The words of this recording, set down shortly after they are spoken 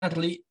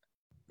madly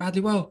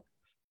well.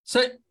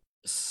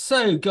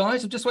 So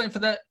guys, I'm just waiting for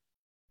that.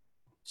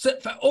 So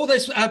for all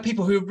those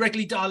people who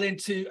regularly dial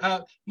into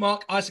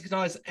Mark, Isaac and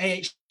I's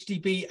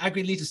AHDB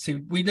AgriLeaders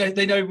team,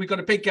 they know we've got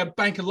a big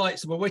bank of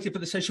lights, and we're waiting for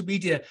the social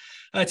media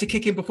to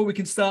kick in before we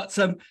can start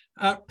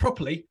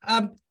properly.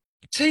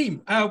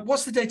 Team,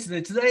 what's the date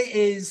today? Today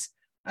is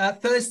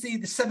Thursday,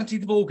 the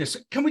 17th of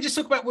August. Can we just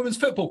talk about women's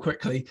football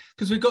quickly?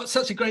 Because we've got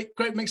such a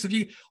great mix of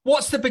you.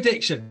 What's the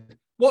prediction?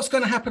 What's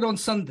going to happen on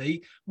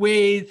Sunday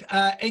with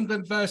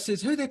England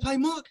versus who they play,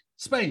 Mark?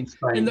 Spain.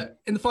 in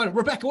the final.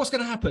 Rebecca, what's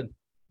going to happen?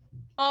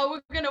 Oh,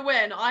 we're going to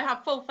win. I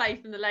have full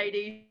faith in the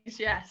ladies,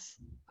 yes.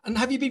 And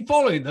have you been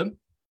following them?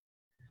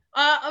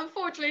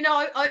 Unfortunately,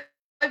 no.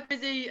 I'm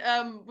busy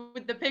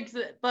with the pigs,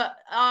 but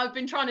I've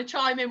been trying to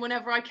chime in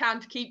whenever I can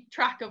to keep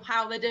track of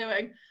how they're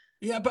doing.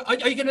 Yeah, but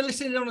are you going to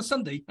listen in on a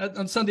Sunday,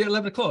 on Sunday at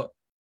 11 o'clock?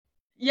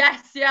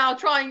 Yes, yeah, I'll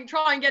try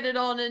and get it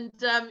on and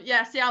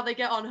see how they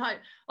get on.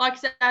 Like I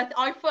said,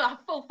 I have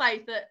full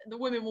faith that the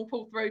women will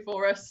pull through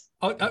for us.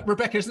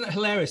 Rebecca, isn't it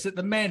hilarious that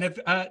the men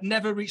have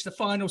never reached the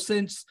final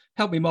since,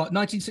 help me, Mark,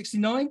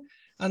 1969?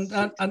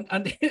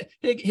 And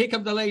here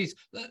come the ladies.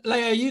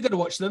 Leah, are you going to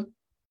watch them?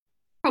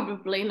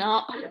 Probably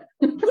not.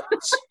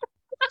 What's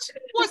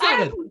that?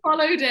 I haven't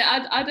followed it.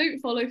 I don't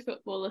follow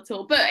football at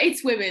all, but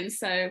it's women,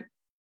 so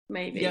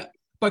maybe. Yeah,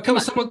 but come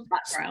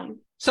on,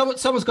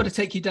 someone's got to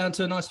take you down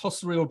to a nice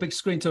hostelry or big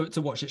screen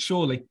to watch it,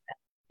 surely.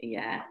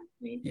 Yeah.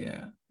 Maybe.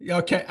 Yeah.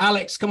 Okay,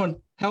 Alex, come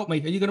on, help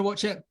me. Are you going to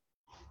watch it?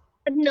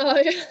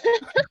 No.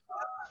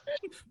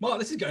 Mark,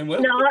 this is going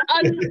well. No,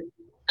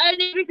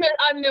 only because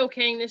I'm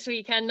milking this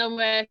weekend. I'm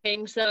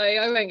working, so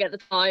I won't get the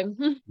time.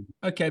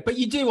 Okay, but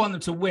you do want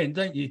them to win,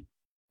 don't you?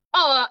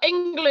 Oh,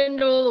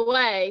 England all the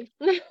way.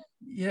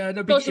 Yeah,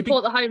 no, Go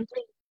support the home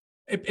team.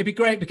 It'd be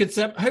great because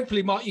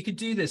hopefully, Mark, you could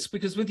do this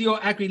because with your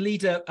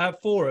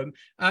AgriLeader forum,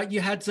 you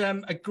had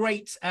a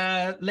great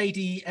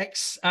lady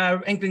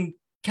ex-England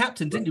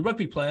captain, didn't you,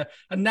 rugby player,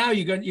 and now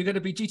you're going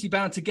to be duty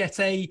bound to get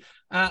a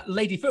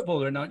lady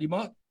footballer in, aren't you,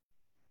 Mark?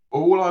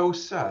 All I will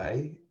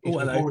say is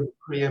we've already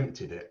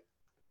preempted it,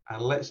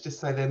 and let's just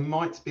say there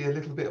might be a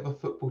little bit of a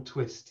football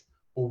twist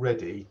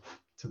already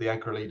to the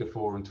AgriLeader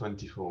Forum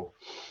 24.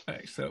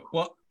 Excellent.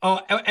 Well,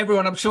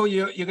 everyone, I'm sure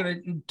you're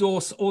going to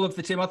endorse all of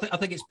the team. I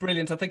think it's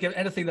brilliant. I think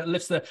anything that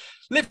lifts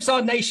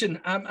our nation,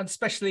 and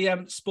especially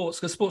sports,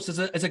 because sports is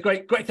a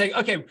great thing.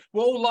 Okay,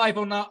 we're all live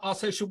on our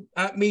social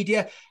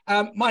media.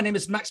 My name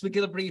is Max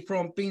McGillivray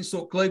from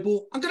Beanstalk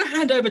Global. I'm going to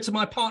hand over to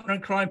my partner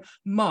in crime,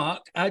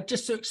 Mark,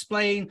 just to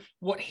explain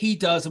what he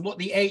does and what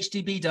the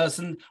AHDB does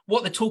and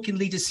what the Talking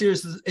Leaders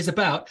series is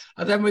about.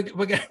 And then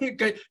we're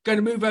going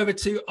to move over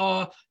to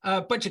our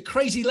bunch of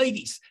crazy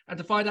ladies and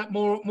to find out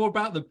more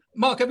about them.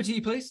 Mark, over to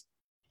you, please.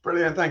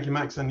 Brilliant, thank you,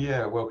 Max, and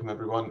welcome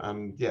everyone.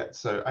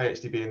 So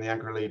AHDB and the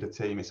AgriLeader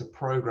team, it's a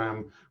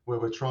program where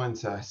we're trying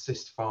to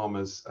assist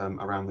farmers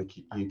around the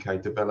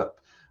UK develop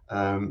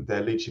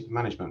their leadership and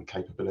management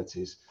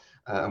capabilities,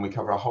 and we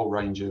cover a whole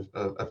range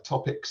of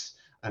topics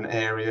and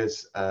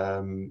areas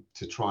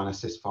to try and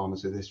assist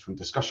farmers with this, from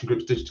discussion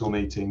groups, digital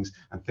meetings,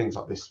 and things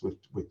like this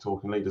with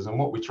Talking Leaders. And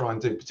what we try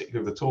and do,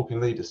 particularly with the Talking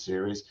Leaders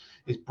series,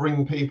 is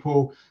bring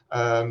people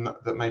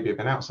that maybe have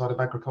been outside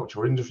of agriculture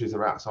or industries that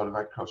are outside of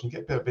agriculture and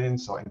get a bit of an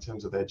insight in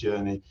terms of their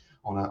journey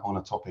on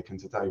a topic. And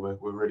today we're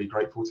really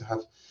grateful to have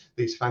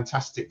these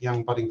fantastic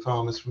young budding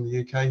farmers from the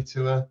UK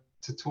to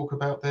talk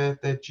about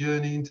their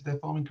journey into their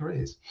farming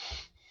careers.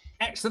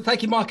 Excellent.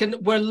 Thank you, Mark. And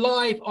we're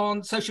live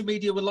on social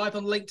media. We're live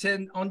on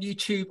LinkedIn, on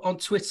YouTube, on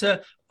Twitter.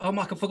 Oh,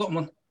 Mark, I've forgotten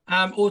one.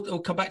 Or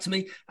come back to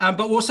me. But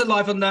we're also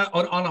live on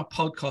our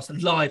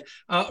podcast, live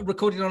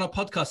recording on our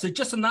podcast. So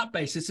just on that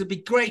basis, it'd be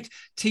great,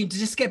 team, to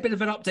just get a bit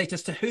of an update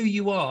as to who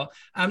you are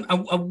and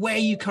where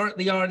you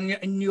currently are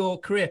in your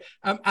career.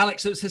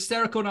 Alex, it was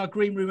hysterical in our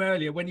green room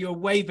earlier when you were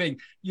waving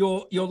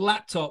your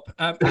laptop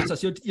at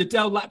us, your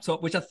Dell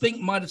laptop, which I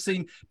think might have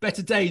seen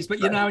better days, but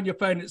you're now on your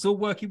phone. It's all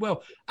working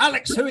well.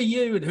 Alex, who are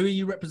you and who are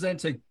you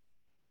representing?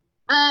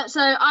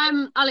 So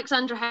I'm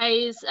Alexandra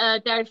Hayes, a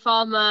dairy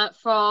farmer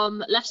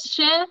from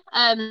Leicestershire,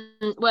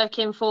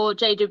 working for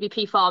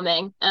JWP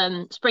Farming,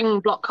 spring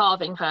block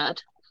calving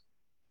herd.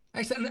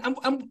 Excellent.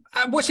 And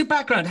what's your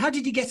background? How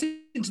did you get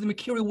into the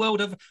mercurial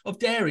world of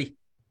dairy?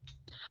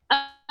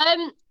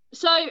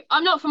 So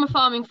I'm not from a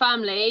farming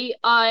family.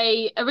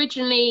 I've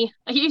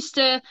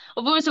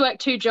always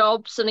worked two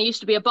jobs, and I used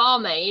to be a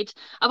barmaid.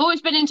 I've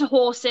always been into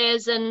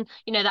horses and,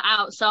 the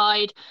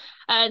outside,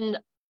 and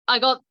I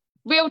got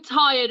real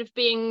tired of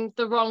being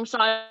the wrong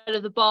side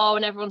of the bar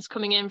when everyone's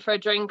coming in for a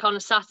drink on a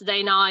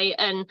Saturday night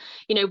and,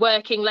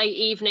 working late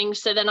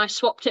evenings. So then I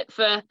swapped it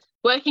for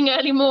working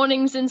early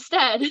mornings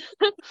instead.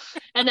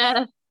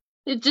 And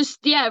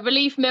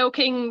relief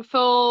milking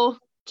for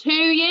 2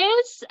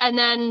 years, and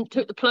then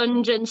took the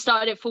plunge and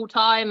started it full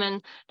time,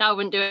 and now I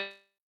wouldn't do it.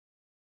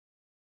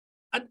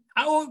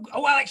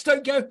 Alex,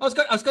 don't go. I was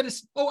going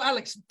to. Oh,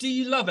 Alex, do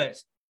you love it?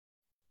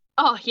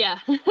 Oh, yeah.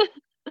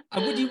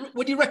 And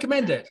would you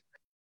recommend it?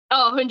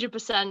 Oh,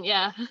 100%,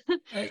 yeah.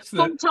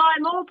 Excellent. Full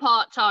time or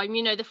part time,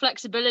 the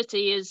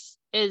flexibility is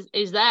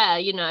there,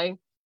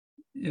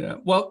 Yeah.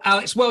 Well,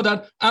 Alex, well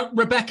done.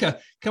 Rebecca,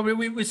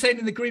 we were saying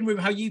in the green room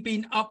how you've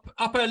been up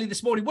early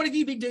this morning. What have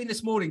you been doing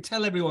this morning?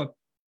 Tell everyone.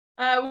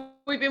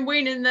 We've been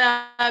weaning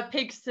the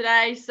pigs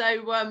today.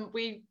 So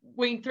we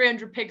weaned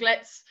 300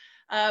 piglets.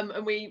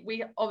 And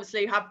we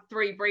obviously have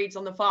 3 breeds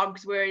on the farm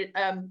because we're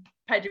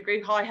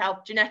pedigree high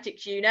health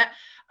genetics unit.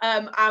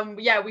 And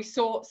yeah, we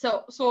sort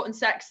and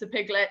sex the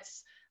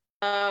piglets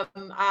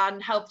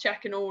and health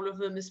checking all of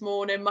them this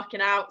morning,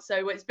 mucking out.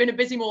 So it's been a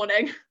busy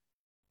morning.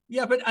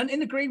 Yeah, and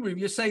in the green room,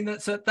 you're saying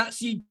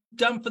that's you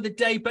done for the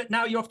day, but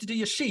now you're off to do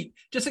your sheep.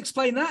 Just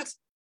explain that.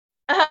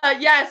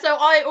 Yeah, so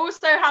I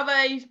also have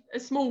a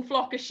small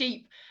flock of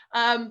sheep,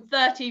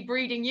 30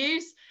 breeding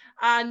ewes.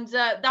 And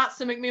that's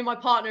something me and my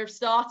partner have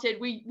started.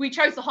 We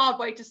chose the hard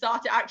way to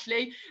start it,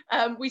 actually.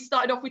 We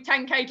started off with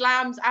 10k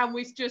lambs, and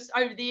we've just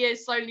over the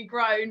years slowly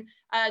grown.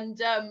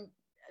 And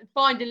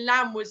finding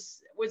lamb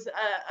was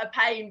a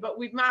pain, but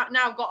we've now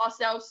got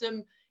ourselves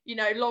some,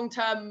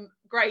 long-term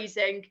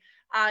grazing.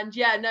 And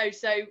yeah, no,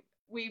 so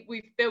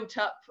we've built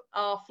up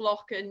our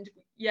flock, and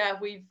yeah,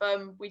 we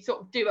sort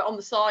of do it on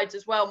the sides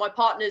as well. My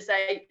partner's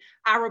a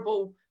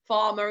arable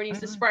farmer, and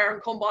he's a sprayer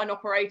and combine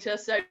operator.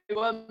 So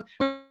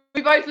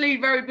we both lead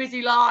very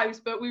busy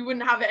lives, but we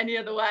wouldn't have it any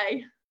other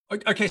way.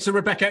 Okay, so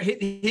Rebecca,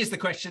 here's the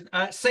question.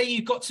 Say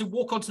you've got to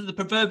walk onto the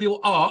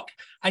proverbial ark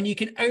and you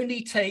can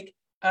only take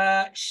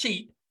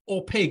sheep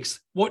or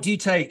pigs. What do you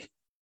take?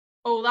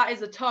 Oh, that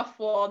is a tough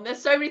one.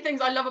 There's so many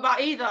things I love about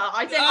either.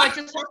 I think I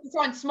just have to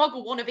try and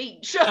smuggle one of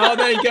each. Oh,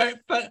 there you go.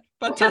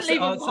 Fantastic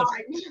answer.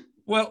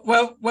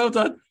 Well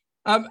done.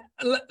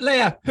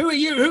 Leah, who are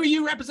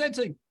you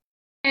representing?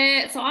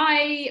 So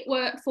I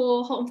work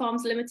for Holton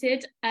Farms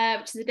Limited,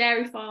 which is a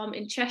dairy farm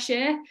in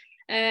Cheshire.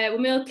 We're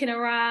milking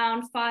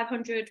around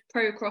 500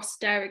 pro-cross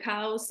dairy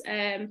cows,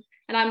 and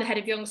I'm the head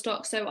of young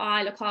stock, so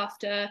I look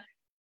after,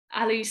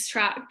 I lose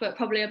track, but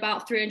probably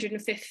about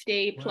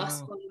 350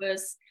 plus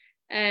followers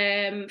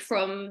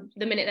from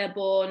the minute they're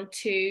born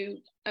to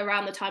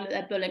around the time that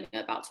they're bulling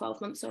at about 12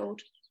 months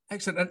old.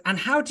 Excellent. And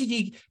how did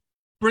you...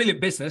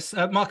 Brilliant business.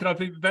 Mark and I've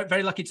been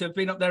very lucky to have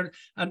been up there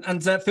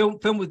and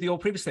film with you all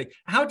previously.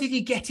 How did you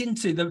get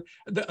into the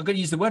I'm going to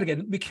use the word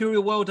again,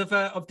 mercurial world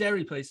of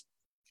dairy, please?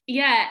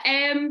 Yeah.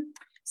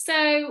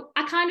 So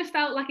I kind of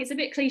felt like it's a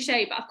bit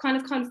cliche, but I've kind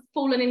of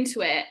fallen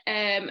into it.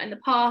 And the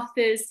path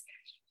that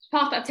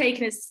I've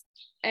taken has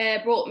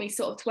brought me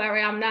sort of to where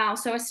I am now.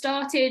 So I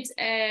started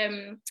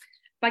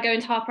by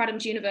going to Harper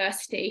Adams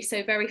University,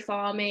 so very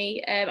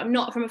farmy. I'm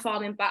not from a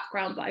farming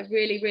background, but I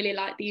really, really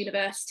liked the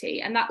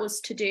university, and that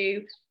was to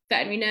do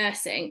veterinary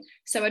nursing.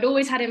 So I'd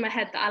always had in my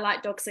head that I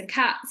liked dogs and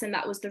cats, and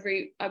that was the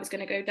route I was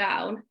going to go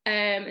down.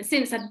 And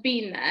since I'd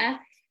been there,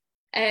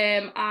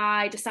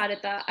 I decided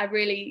that I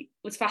really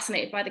was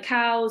fascinated by the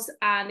cows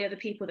and the other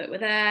people that were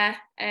there.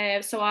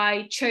 So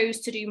I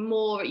chose to do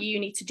more at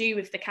uni to do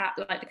with the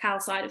cow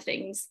side of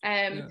things.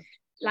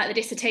 Like the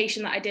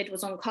dissertation that I did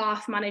was on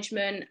calf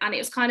management, and it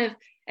was kind of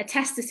a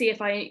test to see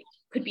if I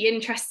could be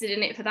interested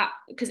in it for that,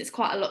 because it's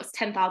quite a lot, it's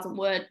 10,000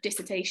 word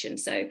dissertation.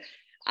 So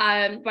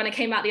when I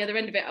came out the other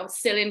end of it, I was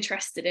still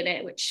interested in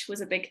it, which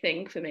was a big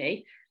thing for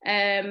me.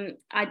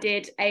 I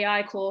did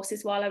AI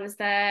courses while I was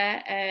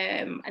there.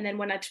 And then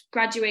when I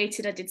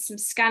graduated, I did some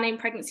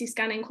pregnancy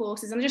scanning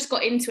courses, and I just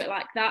got into it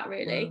like that,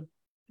 really.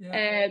 Wow.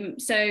 Yeah.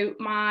 So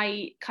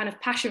my kind of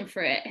passion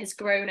for it has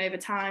grown over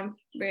time,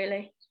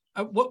 really.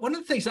 One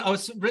of the things that I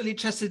was really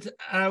interested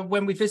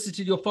when we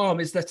visited your farm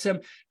is that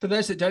for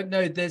those that don't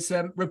know, there's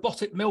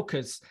robotic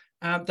milkers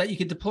that you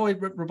can deploy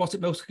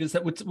robotic milkers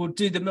that will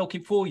do the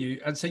milking for you,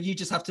 and so you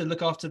just have to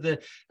look after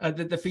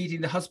the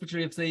feeding, the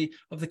husbandry of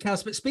the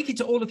cows. But speaking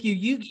to all of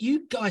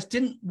you guys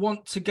don't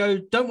want to go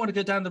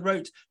down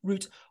the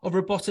route of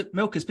robotic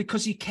milkers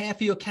because you care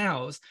for your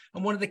cows,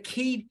 and one of the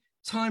key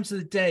times of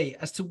the day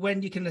as to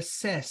when you can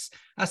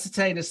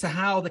ascertain as to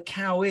how the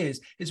cow is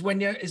when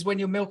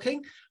you're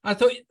milking. I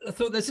thought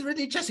that's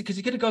really interesting, because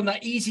you could have gone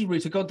that easy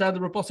route or gone down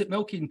the robotic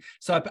milking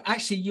side, but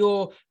actually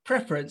your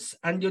preference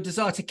and your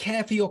desire to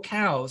care for your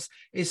cows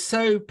is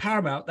so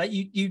paramount that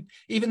you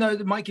even though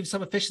it might give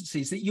some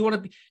efficiencies, that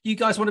you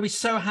guys want to be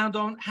so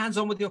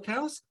hands-on with your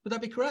cows. Would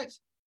that be correct?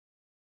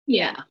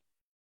 Yeah.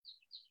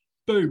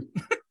 Boom.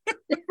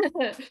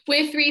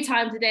 We're 3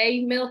 times a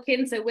day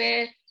milking, so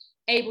we're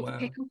able to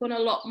pick up on a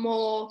lot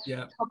more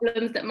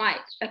problems that might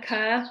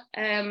occur.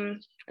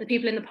 The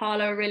people in the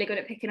parlour are really good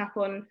at picking up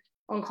on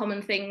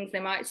common things they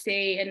might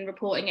see and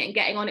reporting it and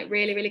getting on it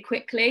really, really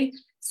quickly.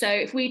 So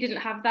if we didn't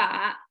have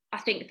that, I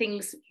think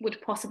things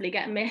would possibly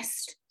get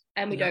missed,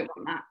 and we don't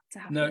want that to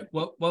happen. No,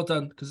 well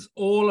done, because it's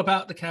all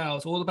about the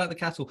cows, all about the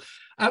cattle.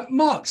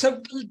 Mark,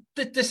 so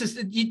this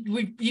is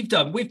you've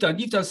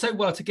done so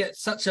well to get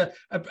such a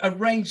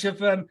range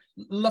of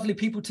lovely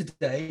people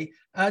today,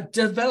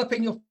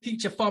 developing your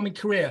future farming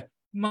career.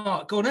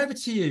 Mark, going over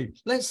to you.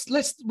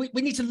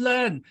 We need to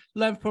learn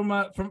from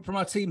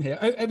our team here.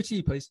 Over to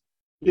you, please.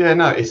 Yeah,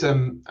 no, it's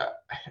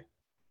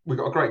we've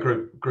got a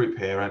great group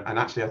here, and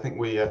actually I think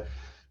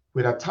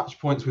we'd had touch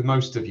points with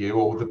most of you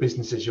or the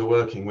businesses you're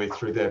working with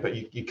through there, but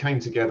you came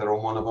together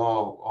on one of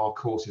our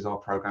courses, our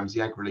programs,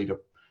 the AgriLeader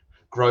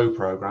AgriGrow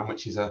program,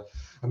 which is a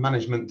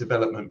management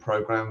development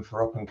program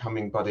for up and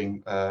coming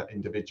budding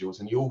individuals,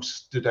 and you all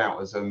stood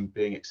out as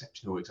being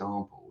exceptional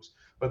examples.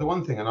 But the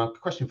one thing, and a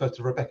question first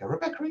to Rebecca.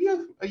 Rebecca,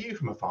 are you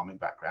from a farming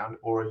background,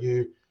 or are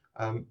you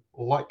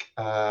like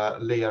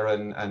Leah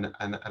and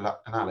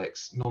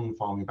Alex,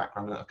 non-farming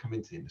background that have come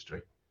into the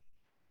industry?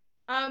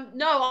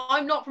 No,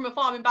 I'm not from a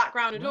farming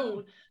background at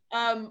all.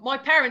 My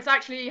parents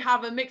actually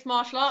have a mixed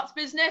martial arts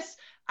business,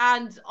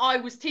 and I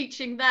was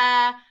teaching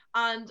there,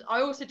 and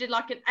I also did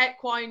like an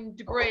equine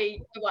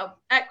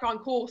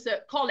course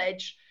at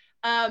college,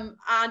 and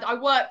I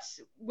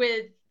worked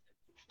with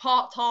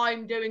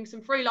part-time doing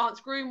some freelance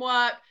groom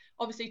work,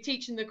 obviously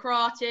teaching the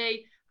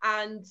karate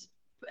and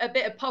a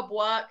bit of pub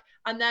work,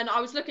 and then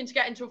I was looking to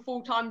get into a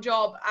full-time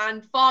job,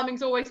 and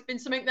farming's always been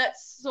something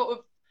that's sort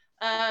of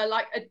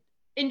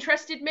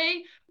interested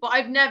me, but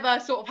I've never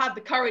sort of had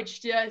the courage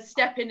to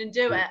step in and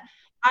do it.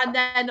 And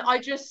then I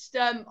just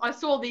I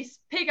saw this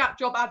pig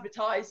job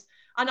advertised,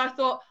 and I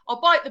thought I'll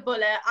bite the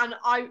bullet, and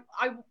I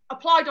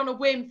applied on a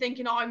whim,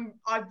 thinking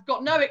I've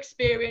got no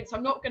experience,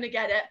 I'm not going to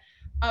get it.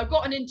 I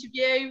got an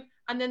interview,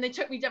 and then they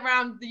took me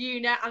around the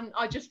unit, and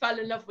I just fell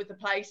in love with the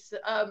place,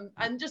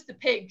 and just the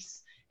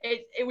pigs.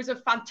 It was a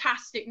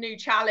fantastic new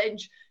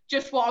challenge,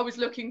 just what I was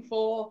looking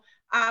for,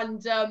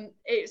 and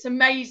it's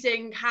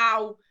amazing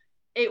how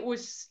it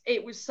was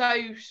so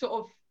sort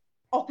of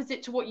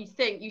opposite to what you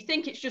think. You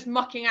think it's just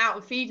mucking out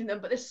and feeding them,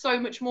 but there's so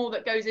much more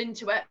that goes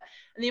into it,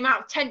 and the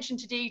amount of attention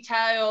to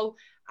detail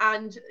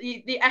and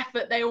the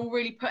effort they all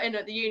really put in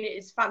at the unit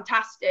is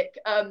fantastic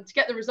to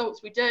get the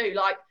results we do.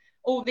 Like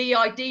all the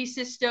EID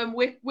system,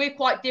 we're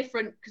quite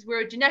different because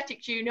we're a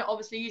genetics unit,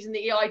 obviously using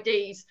the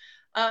EIDs,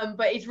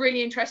 but it's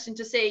really interesting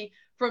to see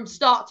from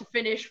start to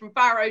finish, from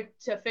farrow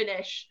to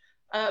finish,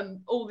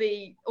 all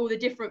the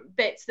different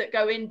bits that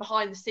go in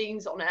behind the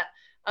scenes on it.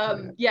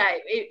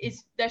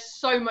 There's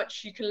so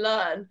much you can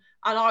learn,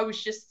 and I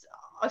was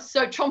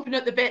so chomping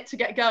at the bit to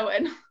get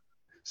going.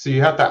 So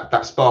you had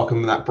that spark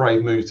and that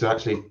brave move to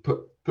actually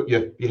put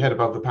your head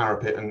above the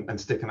parapet and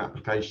stick an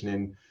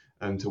application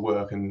in to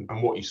work, and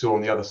what you saw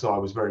on the other side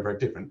was very, very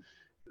different.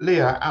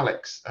 Leah,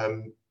 Alex,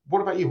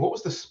 what about you? What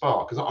was the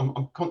spark? Because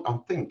I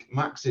think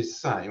Max is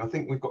the same. I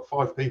think we've got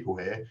 5 people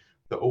here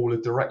that all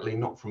are directly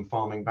not from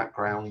farming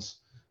backgrounds.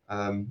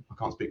 I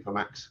can't speak for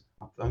Max.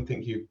 I don't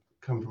think you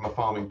come from a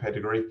farming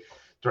pedigree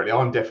directly.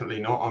 I'm definitely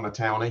not. I'm a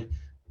townie.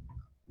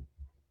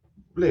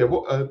 Leah,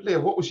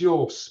 what was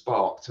your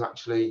spark to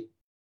actually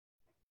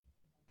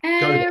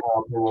go to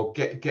or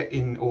get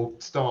in or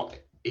start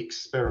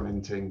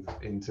experimenting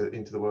into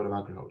the world of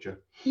agriculture?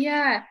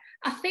 Yeah,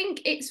 I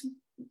think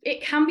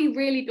it can be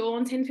really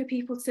daunting for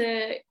people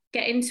to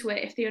get into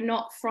it if they're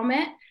not from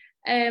it.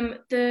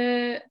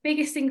 The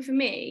biggest thing for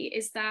me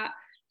is that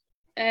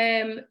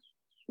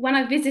when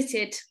I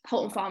visited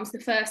Holton Farms the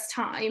first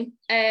time,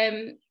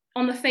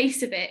 on the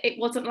face of it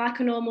wasn't like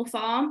a normal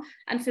farm.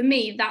 And for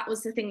me, that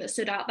was the thing that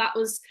stood out. That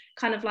was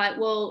kind of like,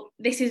 well,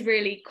 this is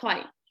really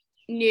quite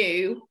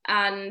new.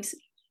 And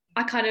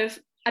I'd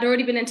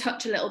already been in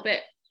touch a little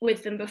bit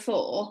with them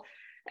before.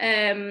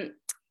 And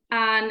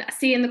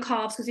seeing the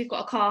calves, because we've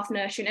got a calf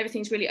nursery and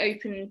everything's really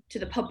open to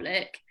the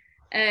public,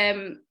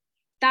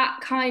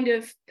 that kind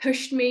of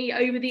pushed me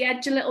over the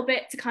edge a little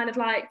bit to kind of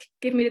like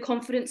give me the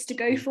confidence to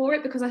go for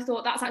it, because I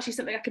thought that's actually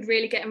something I could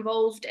really get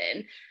involved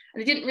in.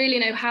 And I didn't really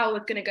know how I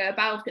was going to go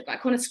about it, but I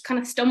kind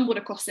of stumbled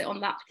across it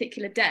on that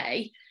particular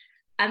day.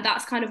 And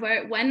that's kind of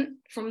where it went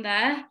from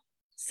there.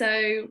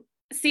 So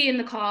seeing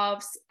the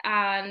calves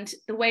and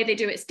the way they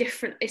do it's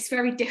different. It's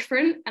very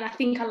different. And I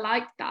think I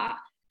liked that.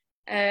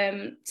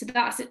 So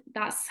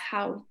that's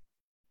how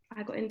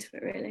I got into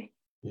it, really.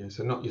 Yeah,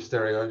 so not your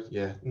stereo.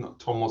 Yeah,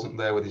 Tom wasn't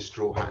there with his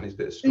straw hat and his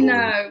bit of straw.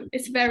 No,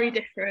 it's very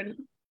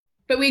different.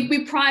 But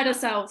we pride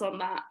ourselves on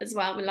that as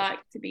well. We like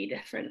to be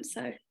different.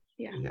 So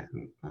yeah. Yeah,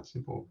 that's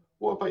important.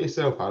 What about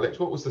yourself, Alex?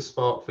 What was the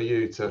spark for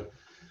you to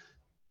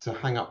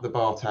hang up the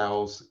bar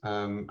towels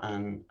and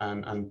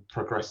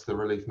progress the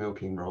relief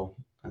milking role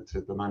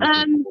to the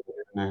management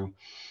now?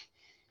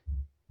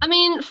 I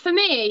mean, for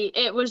me,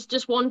 it was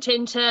just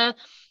wanting to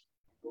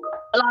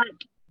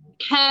like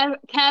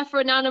care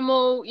for an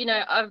animal. You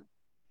know,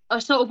 I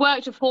sort of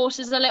worked with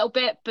horses a little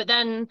bit, but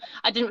then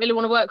I didn't really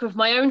want to work with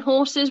my own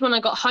horses when I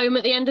got home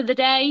at the end of the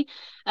day.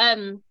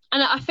 And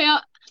I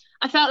felt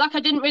like I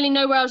didn't really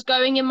know where I was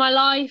going in my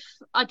life.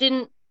 I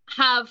didn't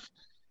have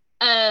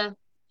a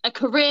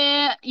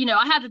career. You know,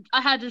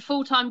 I had a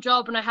full-time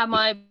job and I had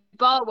my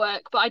bar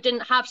work, but I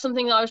didn't have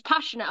something that I was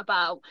passionate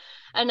about.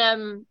 And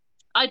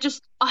I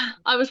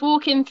was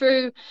walking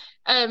through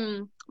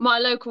my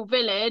local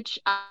village,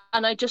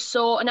 and I just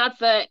saw an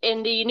advert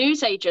in the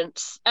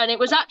newsagents, and it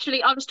was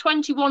actually, I was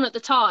 21 at the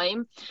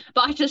time,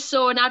 but I just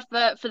saw an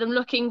advert for them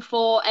looking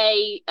for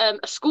a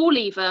school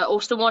leaver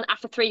or someone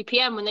after 3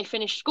 p.m. when they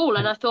finish school.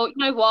 And I thought,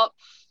 you know what,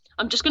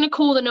 I'm just going to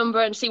call the number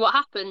and see what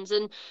happens.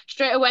 And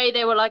straight away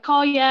they were like,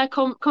 oh yeah,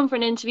 come for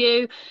an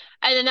interview.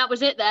 And then that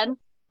was it then.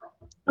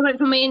 I went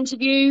for my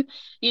interview,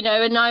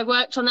 and I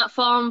worked on that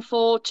farm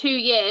for 2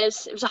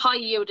 years. It was a high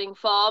yielding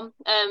farm.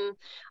 And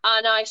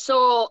I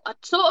sort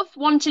of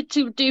wanted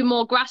to do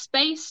more grass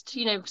based,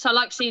 so I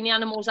like seeing the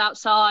animals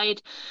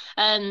outside.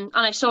 And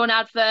I saw an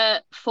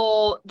advert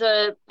for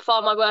the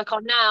farm I work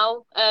on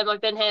now.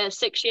 I've been here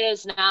 6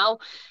 years now.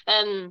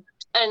 And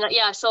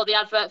yeah, I saw the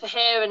advert for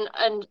here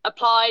and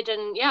applied,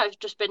 and yeah, I've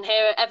just been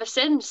here ever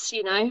since,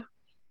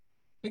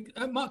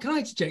 Mark, can I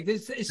interject?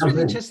 It's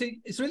really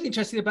interesting. It's really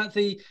interesting about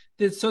the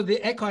sort of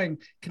the equine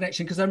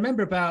connection, because I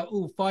remember about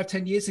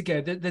 5-10 years ago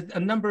that a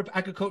number of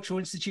agricultural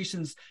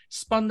institutions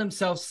spun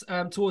themselves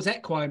towards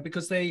equine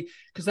because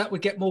that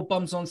would get more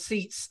bums on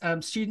seats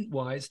student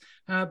wise.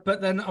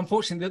 But then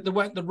unfortunately there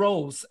weren't the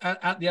roles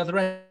at the other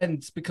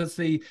end, because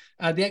the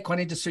equine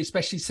industry,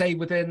 especially say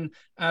within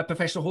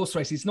professional horse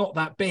racing, is not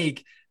that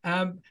big.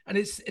 And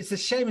it's a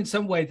shame in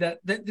some way that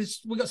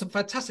we've got some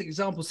fantastic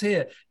examples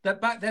here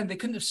that back then they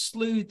couldn't have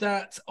slewed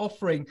that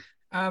offering,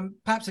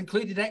 perhaps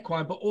included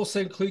equine, but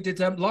also included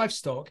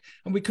livestock,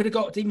 and we could have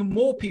got even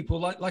more people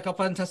like our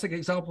fantastic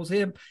examples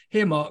here,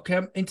 Mark,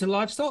 into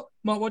livestock.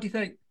 Mark, what do you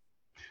think?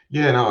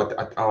 Yeah, no,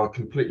 I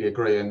completely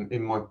agree. And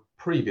in my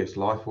previous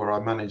life, where I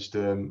managed,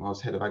 I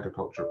was head of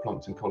agriculture at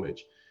Plumpton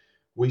College,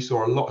 we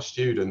saw a lot of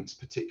students,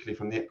 particularly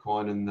from the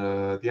equine and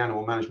the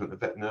animal management, the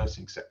vet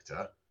nursing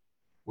sector,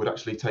 would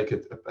actually take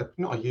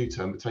not a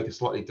U-turn, but take a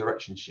slightly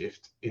direction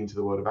shift into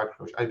the world of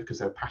agriculture, A, because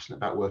they were passionate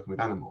about working with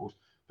animals,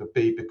 but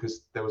B,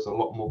 because there was a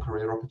lot more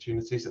career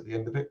opportunities at the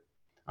end of it.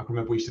 I can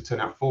remember we used to turn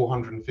out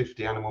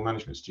 450 animal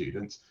management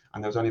students,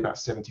 and there was only about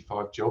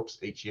 75 jobs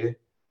each year.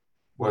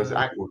 Whereas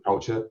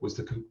agriculture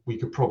we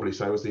could probably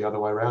say was the other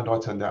way around. I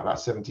turned out about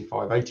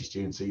 75, 80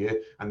 students a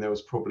year, and there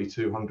was probably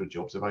 200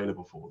 jobs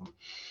available for them.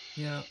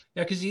 Yeah,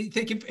 because you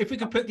think if we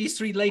could put these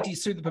three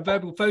ladies through the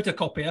proverbial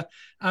photocopier,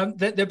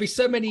 there'd be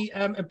so many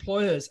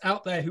employers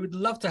out there who would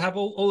love to have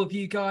all of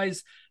you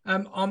guys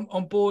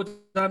on board.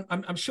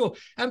 I'm sure.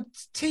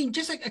 Team,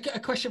 just a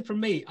question from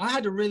me. I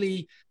had a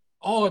really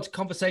odd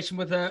conversation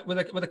with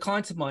a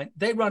client of mine.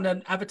 They run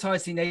an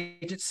advertising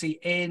agency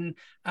in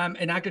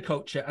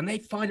agriculture, and they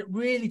find it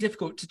really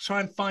difficult to try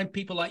and find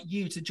people like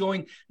you to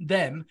join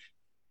them.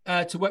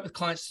 To work with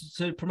clients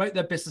to promote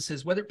their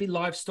businesses, whether it be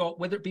livestock,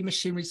 whether it be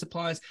machinery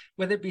suppliers,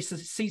 whether it be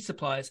seed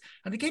suppliers.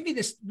 And they gave me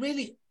this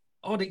really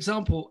odd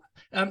example.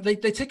 They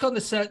took on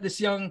this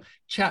young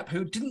chap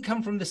who didn't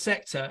come from the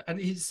sector, and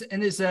he's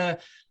in his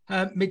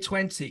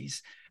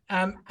mid-20s.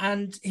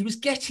 And he was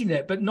getting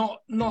it, but not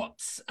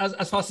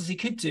as fast as he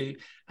could do.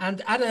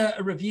 And at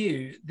a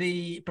review,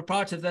 the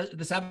proprietor of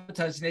this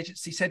advertising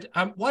agency said,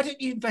 why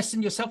don't you invest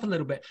in yourself a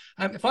little bit?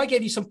 If I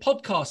gave you some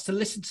podcasts to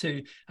listen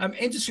to,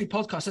 industry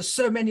podcasts, there's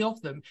so many of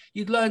them,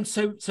 you'd learn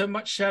so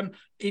much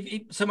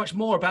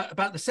more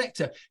about the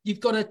sector.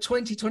 You've got a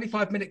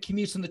 20-25 minute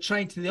commute on the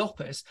train to the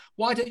office.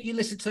 Why don't you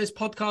listen to those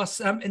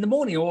podcasts in the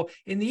morning or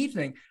in the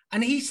evening?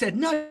 And he said,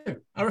 no,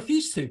 I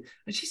refuse to.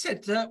 And she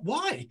said,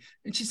 why?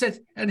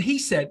 And he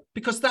said,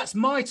 because that's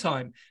my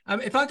time.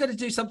 If I'm going to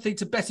do something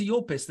to better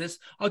your business,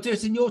 I'll do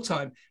it in your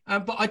time.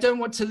 But I don't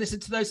want to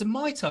listen to those in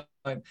my time.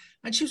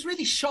 And she was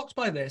really shocked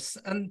by this.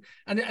 And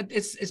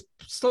it's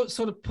sort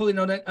of pulling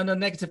on a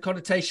negative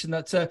connotation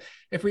that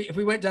if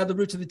we went down the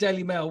route of the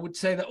Daily Mail, would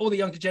say that all the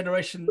younger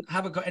generation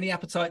haven't got any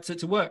appetite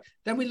to work.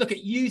 Then we look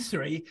at you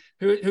three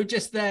who are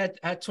just there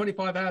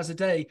 25 hours a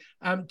day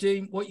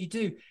doing what you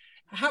do.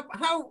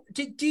 How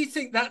do you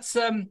think that's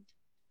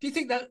do you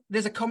think that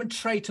there's a common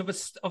trait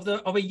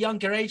of a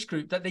younger age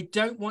group, that they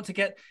don't want to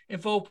get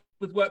involved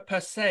with work per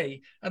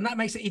se, and that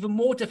makes it even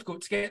more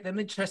difficult to get them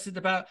interested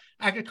about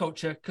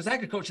agriculture, because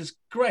agriculture is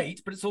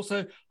great, but it's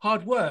also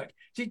hard work.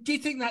 Do you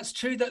think that's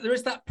true, that there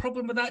is that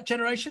problem with that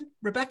generation,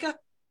 Rebecca?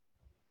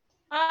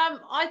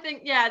 I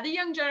think, the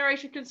young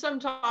generation can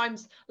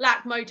sometimes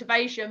lack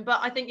motivation, but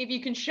I think if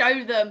you can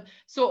show them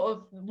sort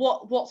of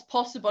what's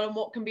possible and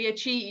what can be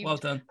achieved, well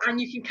done,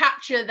 and you can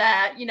capture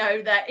their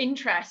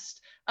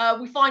interest.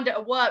 We find it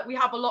at work, we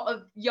have a lot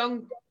of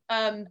young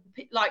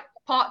like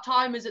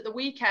part-timers at the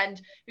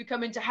weekend who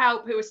come in to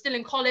help, who are still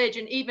in college,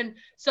 and even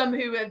some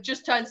who have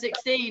just turned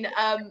 16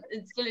 and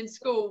still in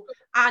school.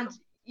 And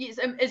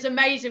it's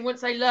amazing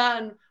once they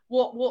learn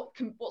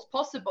what's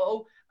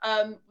possible.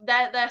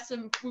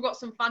 We've got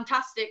some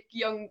fantastic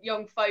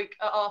young folk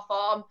at our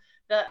farm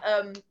that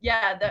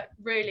that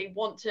really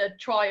want to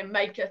try and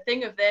make a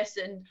thing of this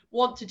and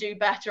want to do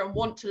better and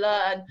want to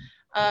learn.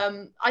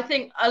 I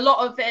think a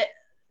lot of it,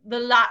 the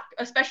lack,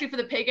 especially for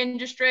the pig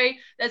industry,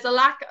 there's a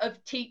lack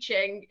of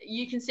teaching.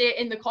 You can see it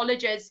in the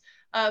colleges.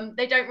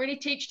 They don't really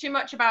teach too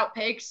much about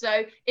pigs,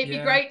 so it'd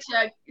be great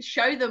to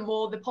show them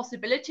more the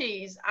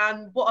possibilities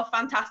and what a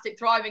fantastic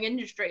thriving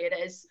industry it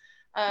is.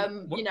 How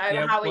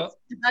it's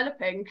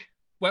developing.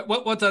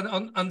 Well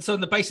done. So on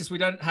the basis we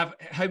don't have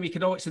home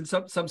economics in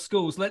some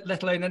schools,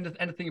 let alone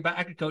anything about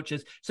agriculture.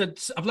 So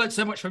I've learned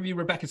so much from you,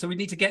 Rebecca. So we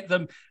need to get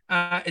them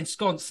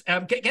ensconced,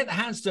 get the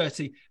hands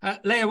dirty.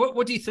 Leah,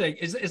 what do you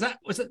think?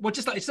 Was it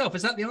just like yourself?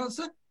 Is that the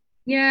answer?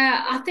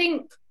 Yeah, I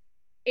think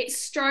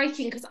it's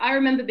striking, because I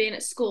remember being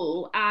at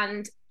school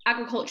and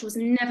agriculture was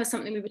never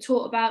something we were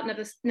taught about,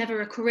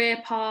 never a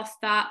career path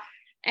that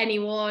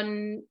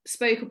anyone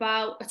spoke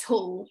about at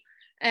all.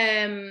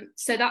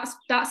 So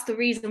that's the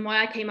reason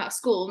why I came out of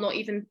school not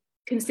even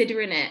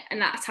considering it,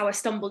 and that's how I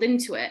stumbled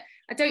into it.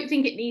 I don't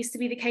think it needs to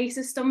be the case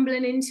of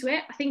stumbling into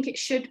it. I think it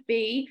should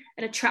be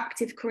an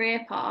attractive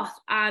career path.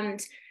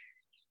 And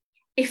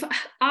if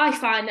I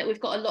find that we've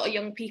got a lot of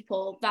young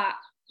people that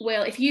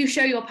will, if you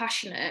show you're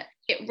passionate,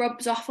 it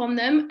rubs off on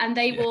them, and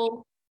they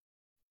will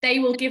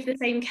give the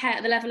same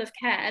care, the level of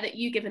care that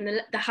you give, and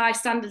the high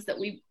standards that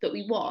we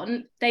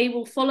want. They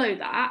will follow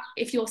that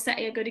if you're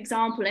setting a good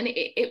example, and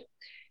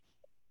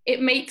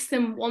it makes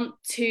them want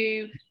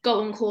to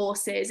go on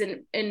courses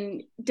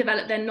and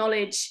develop their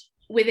knowledge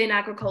within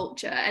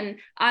agriculture. And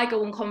I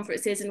go on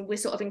conferences, and we're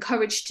sort of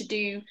encouraged to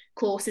do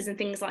courses and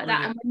things like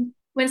that. And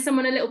when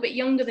someone a little bit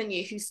younger than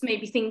you, who's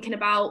maybe thinking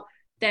about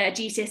their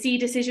GCSE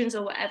decisions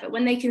or whatever,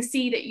 when they can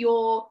see that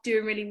you're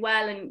doing really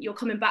well and you're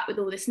coming back with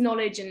all this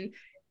knowledge, and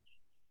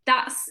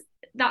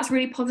that's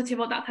really positive,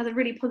 or that has a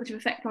really positive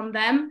effect on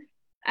them.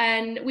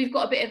 And we've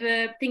got a bit of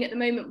a thing at the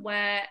moment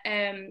where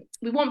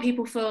we want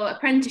people for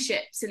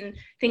apprenticeships and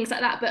things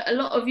like that, but a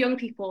lot of young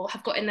people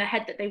have got in their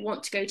head that they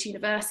want to go to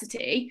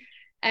university,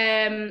 but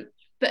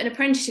an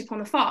apprenticeship on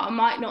the farm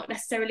might not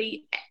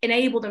necessarily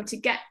enable them to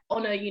get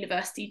on a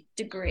university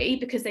degree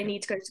because they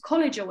need to go to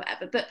college or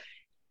whatever. But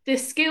the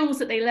skills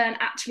that they learn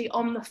actually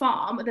on the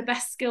farm are the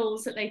best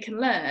skills that they can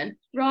learn,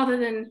 rather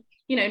than,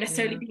 you know,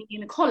 necessarily being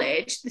in a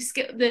college.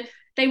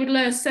 They would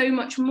learn so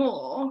much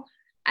more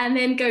and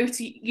then go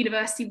to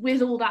university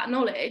with all that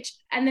knowledge,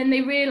 and then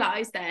they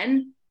realise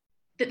then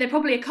that they're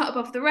probably a cut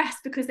above the rest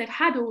because they've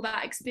had all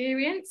that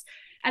experience.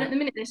 And at the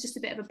minute there's just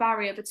a bit of a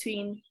barrier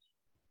between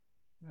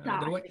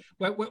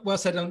Well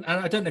said. And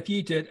I don't know if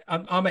you did.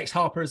 I'm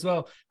ex-Harper as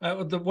well.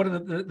 One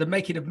of the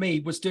making of me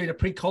was doing a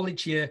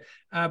pre-college year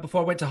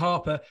before I went to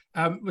Harper.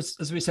 Was,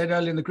 as we said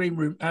earlier in the green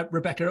room,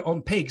 Rebecca,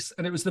 on pigs,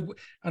 and it was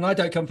and I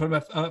don't come from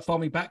a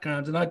farming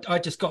background, and I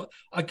just got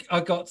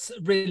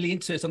really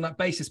into it on that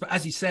basis. But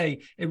as you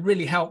say, it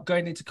really helped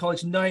going into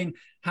college, knowing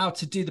how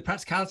to do the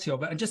practicality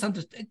of it, and just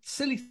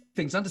silly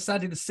things,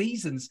 understanding the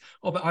seasons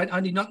of it. I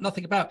knew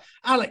nothing about.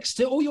 Alex,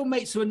 do all your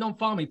mates who are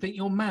non-farming think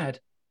you're mad?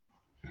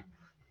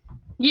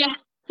 Yeah.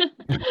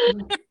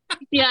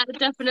 Yeah,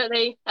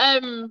 definitely.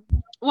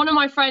 One of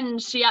my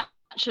friends, she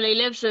actually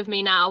lives with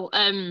me now.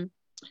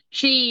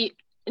 She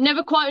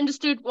never quite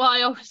understood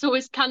why I was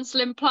always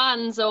cancelling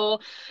plans, or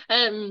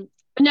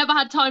never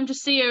had time to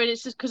see her, and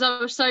it's just because I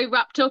was so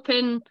wrapped up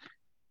in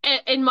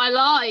my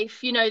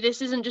life. You know,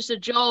 this isn't just a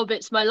job,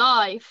 it's my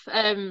life.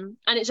 And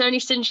it's only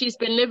since she's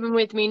been living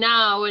with me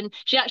now, and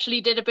she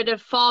actually did a bit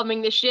of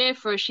farming this year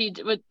for us. She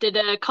did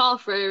a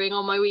calf rearing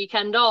on my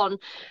weekend on,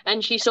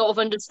 and she sort of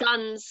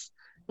understands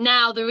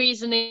now the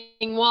reasoning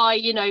why,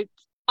 you know,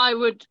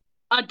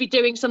 I'd be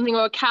doing something,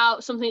 or a cow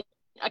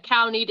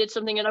needed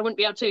something and I wouldn't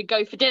be able to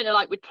go for dinner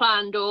like we'd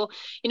planned, or,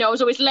 you know, I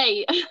was always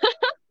late.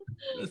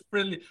 That's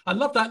brilliant. I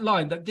love that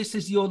line, that this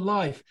is your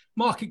life.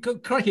 Mark,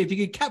 crikey, if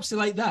you could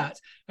encapsulate that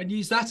and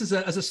use that as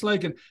a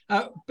slogan.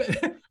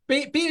 Be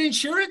it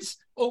insurance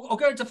or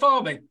go into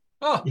farming.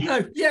 Oh, yeah.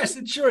 No, yes,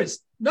 insurance.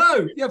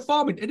 No, yeah,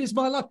 farming. It is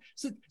my life.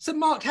 So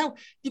Mark,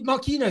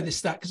 you know this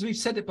stat because we've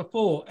said it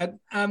before.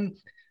 And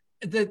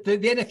the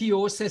NFU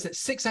always says that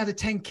 6 out of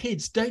 10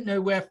 kids don't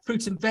know where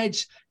fruit and veg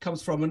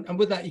comes from. And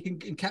with that, you can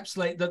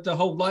encapsulate the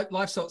whole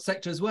livestock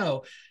sector as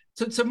well.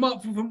 So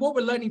Mark, from what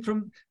we're learning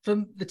from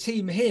the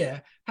team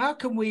here, how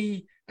can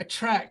we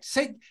attract,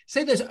 say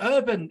there's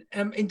urban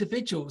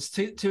individuals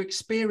to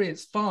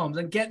experience farms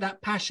and get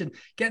that passion,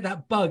 get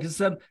that bug, as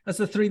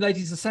the three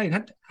ladies are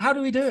saying? How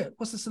do we do it?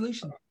 What's the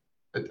solution?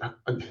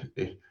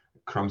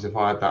 Crumbs, if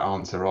I had that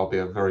answer, I'll be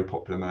a very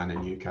popular man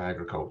in UK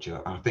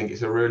agriculture. I think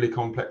it's a really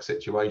complex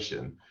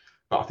situation,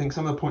 but I think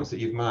some of the points that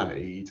you've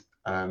made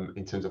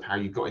in terms of how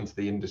you got into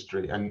the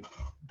industry and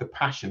the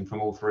passion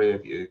from all three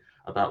of you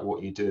about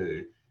what you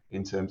do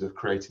in terms of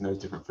creating those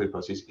different food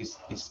products,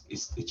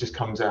 it just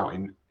comes out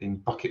in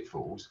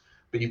bucketfuls.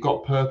 But you've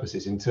got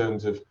purposes in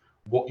terms of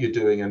what you're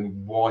doing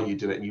and why you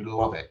do it, and you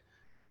love it.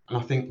 And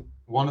I think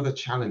one of the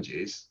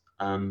challenges,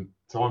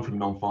 so I'm from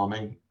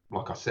non-farming,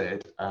 like I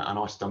said, and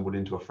I stumbled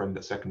into a friend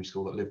at secondary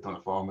school that lived on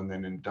a farm, and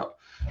then ended up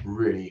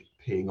really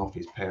peeing off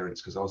his parents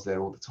because I was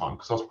there all the time,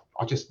 because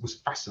I just was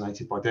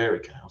fascinated by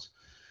dairy cows.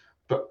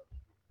 But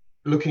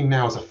looking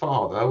now as a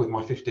father with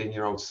my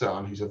 15-year-old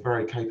son, who's a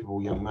very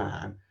capable young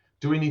man,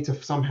 do we need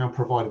to somehow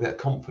provide a bit of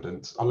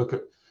confidence? I look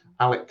at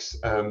Alex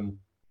and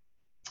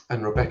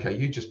Rebecca,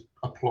 you just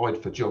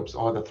applied for jobs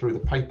either through the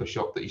paper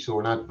shop that you saw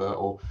an advert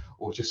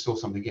or just saw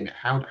something in it.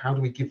 How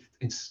do we give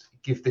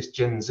this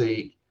Gen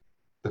Z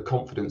the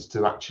confidence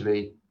to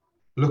actually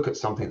look at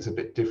something that's a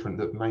bit different,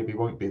 that maybe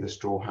won't be the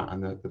straw hat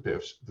and the bit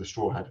of the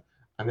straw hat?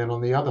 And then on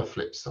the other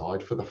flip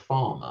side, for the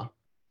farmer,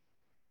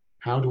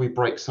 how do we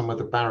break some of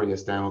the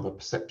barriers down, or the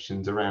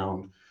perceptions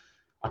around,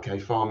 okay,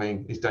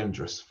 farming is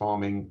dangerous.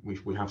 Farming,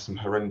 we have some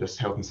horrendous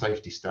health and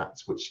safety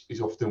stats, which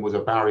often was a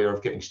barrier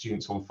of getting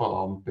students on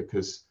farm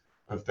because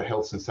of the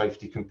health and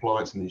safety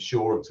compliance and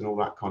insurance and all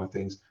that kind of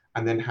things.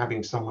 and then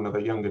having someone of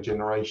a younger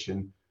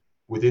generation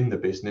within the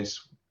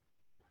business,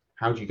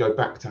 how do you go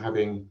back to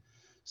having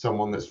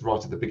someone that's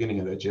right at the beginning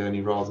of their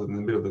journey rather than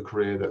the middle of the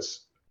career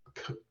that's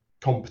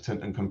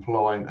competent and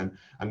compliant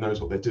and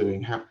knows what they're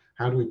doing?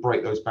 How do we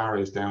break those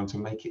barriers down to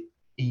make it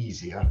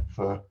easier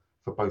for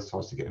both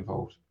sides to get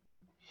involved?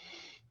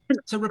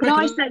 So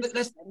Rebecca,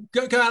 let's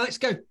go Alex,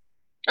 go.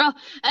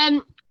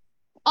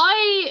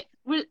 I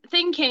was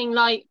thinking,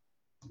 like,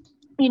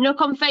 you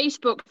look on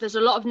Facebook, there's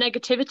a lot of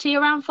negativity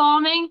around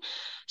farming.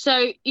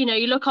 So, you know,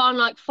 you look on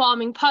like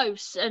farming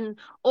posts and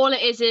all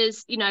it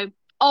is, you know,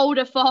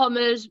 older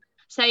farmers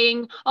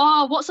saying,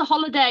 oh, what's a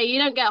holiday? You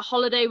don't get a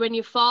holiday when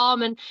you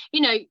farm. And,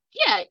 you know,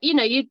 yeah, you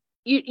know,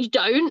 you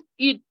don't,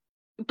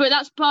 but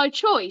that's by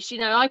choice. You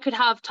know, I could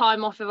have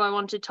time off if I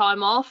wanted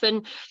time off.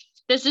 And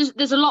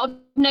there's a lot of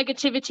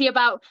negativity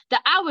about the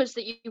hours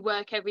that you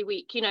work every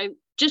week. You know,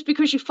 just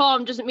because you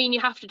farm doesn't mean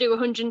you have to do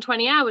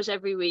 120 hours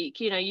every week.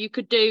 You know, you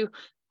could do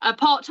a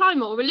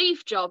part-time or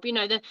relief job. You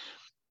know, the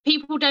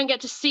people don't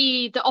get to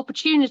see the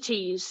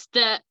opportunities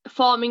that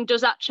farming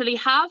does actually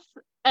have.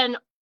 And,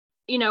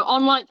 you know,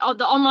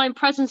 the online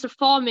presence of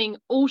farming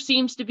all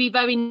seems to be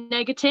very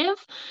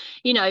negative,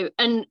 you know,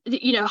 and,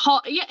 you know,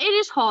 it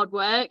is hard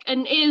work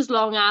and it is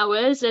long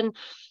hours,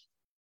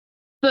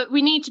 but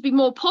we need to be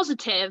more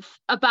positive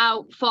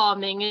about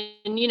farming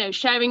and, you know,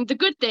 sharing the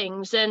good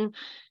things. And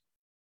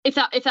if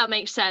that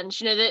makes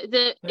sense, you know,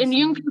 and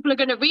young people are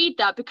going to read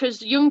that,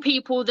 because young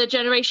people, their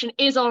generation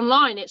is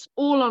online. It's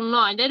all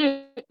online.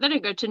 They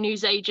don't go to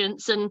news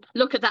agents and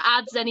look at the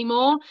ads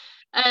anymore.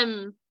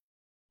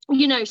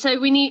 You know, so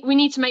we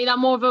need to make that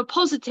more of a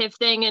positive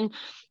thing, and,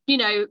 you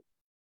know,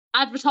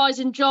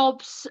 advertising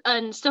jobs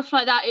and stuff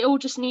like that. It all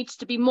just needs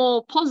to be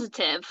more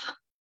positive.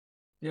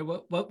 Yeah,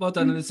 well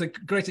done, and it's a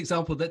great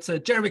example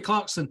that Jeremy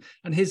Clarkson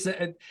and his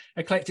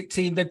eclectic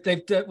team.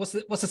 They've what's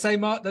the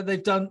saying, Mark? That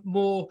they've done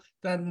more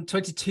than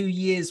 22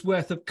 years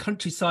worth of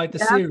Countryside, the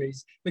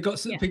series. They got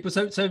some people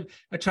so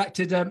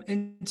attracted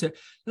into.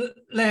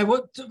 Leah,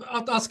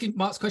 I'm asking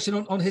Mark's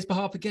question on his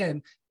behalf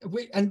again.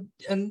 And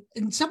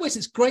in some ways,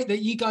 it's great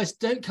that you guys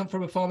don't come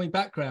from a farming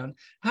background.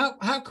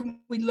 How can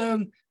we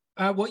learn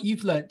what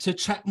you've learned to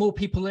attract more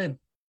people in?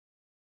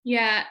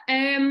 Yeah.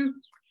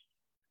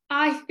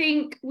 I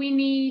think we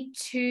need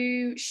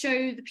to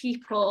show the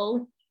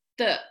people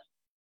that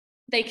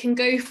they can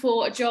go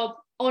for a job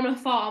on a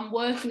farm,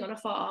 working on a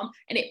farm,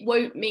 and it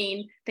won't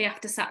mean they have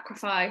to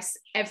sacrifice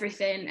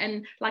everything.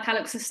 And like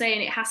Alex was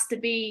saying, it has to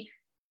be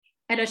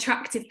an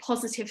attractive,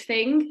 positive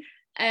thing.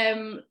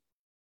 And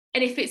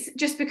if it's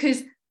just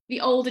because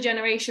the older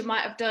generation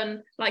might have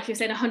done, like you were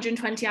saying,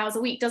 120 hours a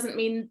week, doesn't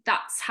mean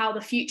that's how the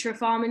future of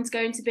farming is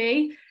going to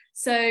be.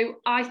 So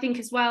I think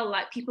as well,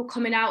 like, people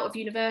coming out of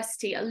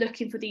university are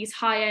looking for these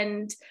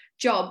high-end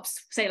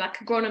jobs, say like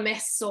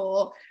agronomists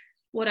or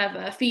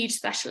whatever, feed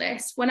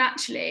specialists, when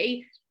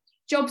actually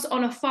jobs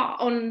on a farm,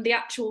 on the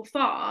actual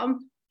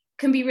farm,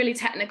 can be really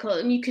technical,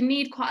 and you can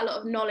need quite a lot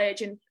of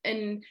knowledge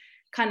and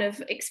kind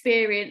of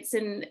experience.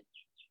 And,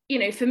 you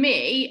know, for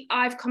me,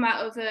 I've come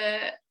out of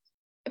a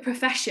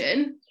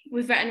profession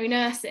with veterinary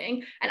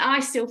nursing, and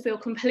I still feel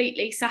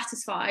completely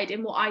satisfied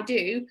in what I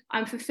do.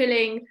 I'm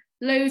fulfilling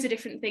loads of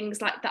different things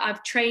like that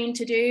I've trained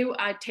to do.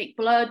 I take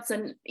bloods,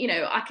 and, you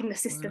know, I can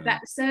assist the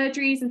vet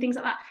surgeries and things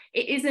like that.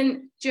 It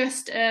isn't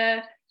just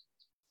a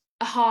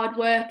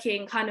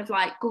hard-working kind of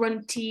like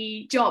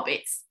grunty job.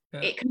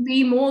 It can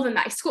be more than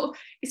that. It's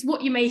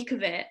what you make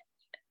of it,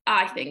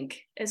 I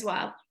think, as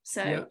well.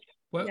 So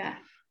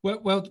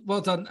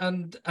Well done,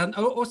 and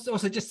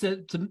also just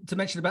to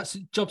mention about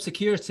job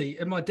security.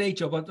 In my day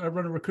job, I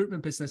run a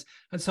recruitment business,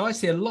 and so I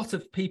see a lot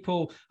of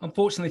people,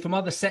 unfortunately, from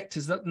other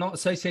sectors that are not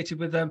associated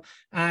with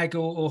ag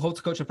or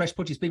horticulture, fresh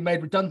produce, being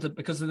made redundant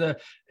because of the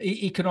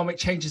economic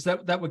changes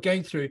that we're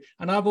going through.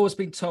 And I've always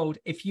been told,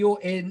 if you're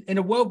in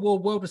a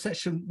world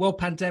recession, world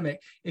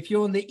pandemic, if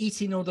you're in the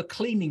eating or the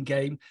cleaning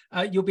game,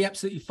 you'll be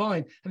absolutely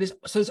fine. And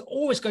there's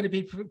always going to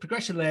be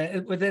progression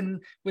there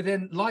within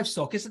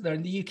livestock, isn't there,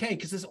 in the UK?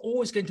 Because there's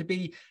always going to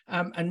be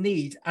a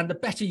need, and the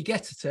better you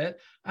get at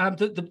it,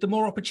 the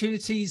more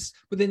opportunities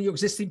within your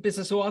existing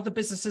business or other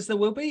businesses there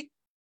will be.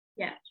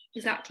 Yeah,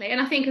 exactly.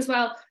 And I think as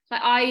well,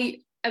 like,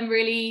 I'm a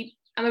real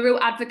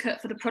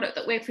advocate for the product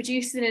that we're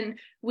producing, and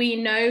we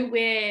know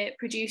we're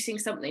producing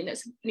something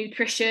that's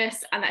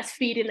nutritious and that's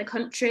feeding the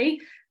country,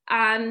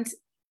 and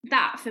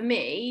that for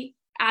me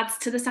adds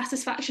to the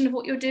satisfaction of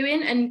what you're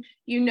doing, and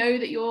you know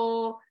that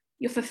you're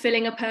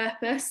fulfilling a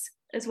purpose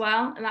as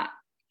well. And that,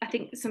 I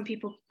think some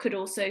people could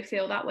also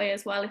feel that way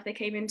as well if they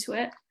came into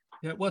it.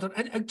 Yeah, well done.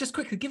 And just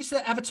quickly, give us the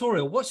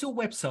advertorial. What's your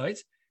website?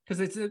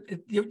 Because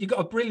you've got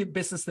a brilliant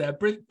business there.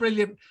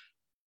 Brilliant.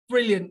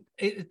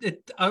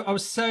 I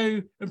was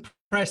so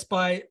impressed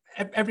by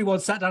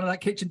everyone sat down at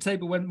that kitchen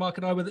table when Mark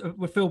and I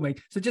were filming.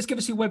 So just give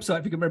us your website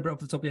if you can remember it off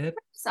the top of your head.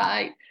 So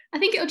I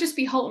think it'll just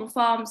be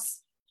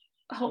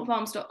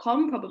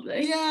HoltonFarms.com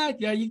probably.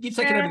 Yeah, you've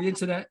taken over the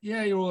internet.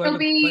 Yeah, you're all over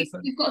the place.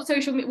 You've got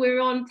social media. We're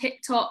on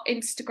TikTok,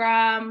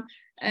 Instagram,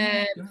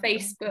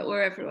 Facebook.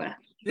 We're everywhere.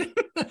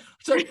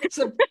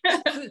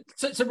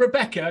 So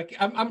Rebecca,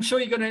 I'm sure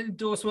you're going to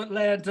endorse what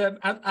Leah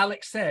and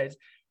Alex said.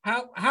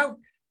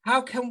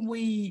 How can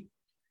we?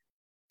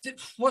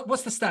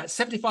 What's the stat?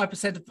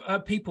 75%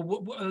 of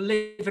people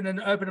live in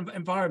an urban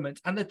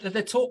environment, and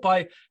they're taught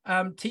by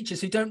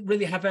teachers who don't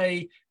really have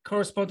a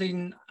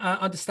corresponding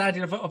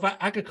understanding of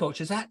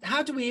agriculture. So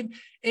how do we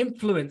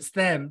influence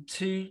them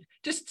to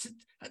just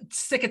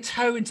stick a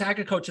toe into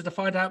agriculture to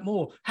find out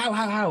more?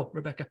 How,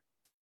 Rebecca?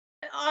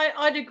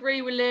 I'd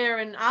agree with Leah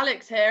and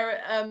Alex here,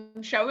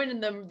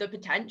 showing them the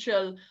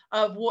potential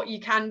of what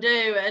you can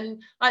do.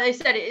 And like they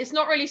said, it's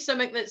not really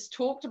something that's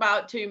talked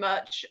about too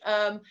much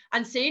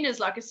and seen as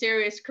like a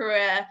serious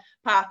career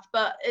path,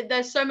 but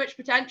there's so much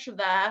potential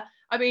there.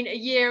 I mean, a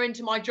year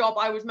into my job,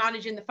 I was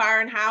managing the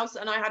farrowing house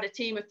and I had a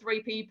team of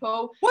 3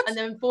 people. What? And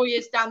then 4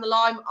 years down the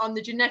line, I'm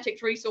the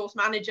genetics resource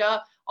manager.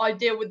 I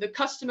deal with the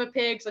customer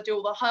pigs. I do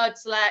all the herd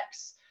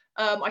selects.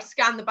 I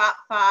scan the bat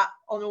fat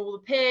on all the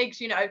pigs.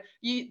 You know,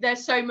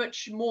 there's so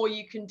much more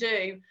you can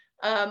do.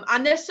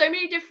 And there's so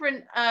many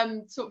different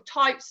sort of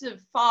types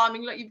of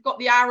farming. Like you've got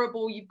the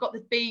arable, you've got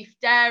the beef,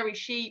 dairy,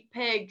 sheep,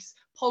 pigs,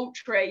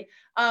 poultry,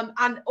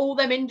 and all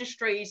them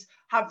industries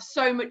have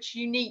so much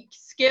unique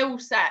skill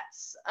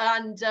sets.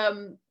 And,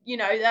 you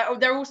know,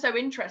 they're also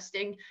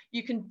interesting.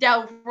 You can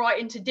delve right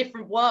into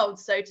different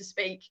worlds, so to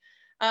speak.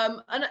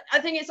 And I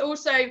think it's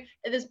also,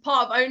 there's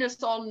part of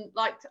onus on,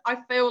 like, I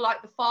feel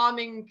like the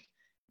farming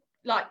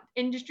like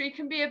industry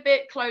can be a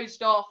bit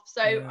closed off.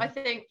 So yeah. I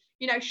think,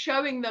 you know,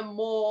 showing them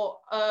more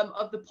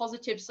of the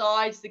positive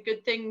sides, the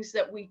good things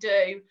that we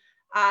do,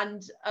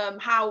 and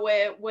how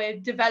we're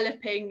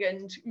developing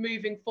and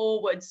moving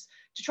forwards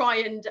to try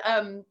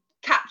and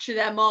capture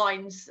their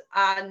minds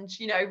and,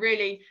 you know,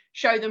 really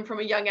show them from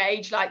a young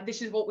age, like,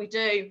 this is what we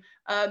do.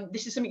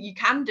 This is something you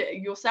can do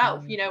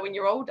yourself, you know, when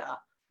you're older.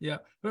 Yeah,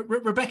 but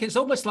Rebecca, it's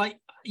almost like,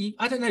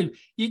 I don't know,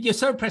 you're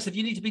so impressive,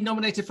 you need to be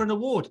nominated for an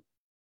award.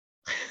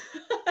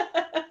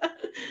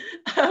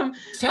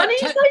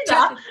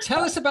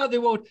 Tell us about the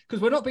award,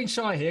 because we're not being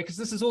shy here, because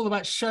this is all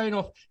about showing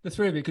off the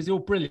 3 of you, because you're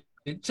brilliant.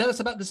 Tell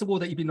us about this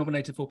award that you've been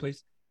nominated for,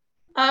 please.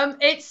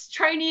 It's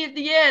Trainee of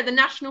the Year, the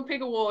National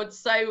Pig Awards.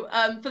 So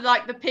for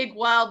like the pig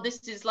world,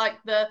 this is like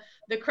the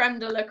creme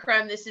de la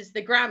creme. This is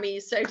the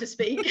Grammys, so to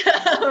speak.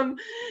 No,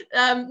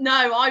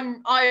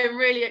 I am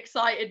really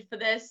excited for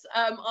this.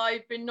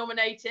 I've been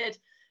nominated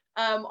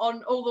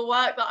on all the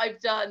work that I've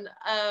done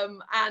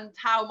and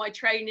how my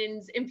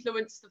trainings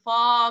influence the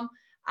farm,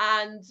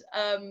 and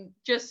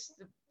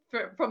just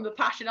from the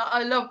passion.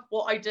 I love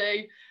what I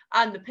do,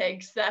 and the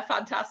pigs, they're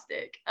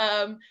fantastic.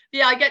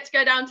 Yeah, I get to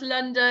go down to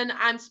London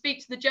and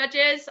speak to the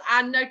judges,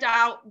 and no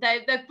doubt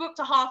they've booked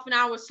a half an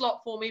hour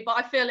slot for me, but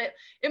I feel it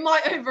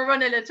might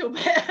overrun a little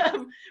bit.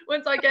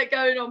 Once I get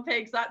going on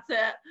pigs, that's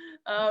it.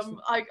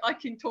 I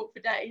can talk for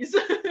days.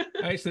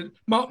 Excellent.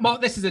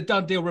 Mark, this is a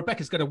done deal.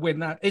 Rebecca's going to win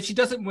that. If she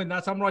doesn't win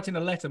that, I'm writing a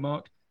letter,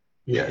 Mark.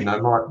 Yeah,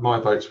 no, my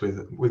vote's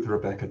with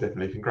Rebecca,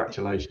 definitely.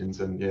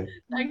 Congratulations, and yeah.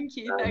 Thank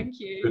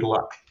you. Good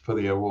luck for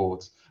the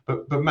awards.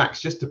 But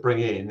Max, just to bring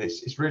in,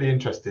 it's really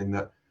interesting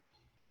that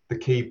the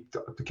key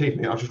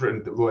thing, I've just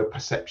written the word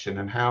perception,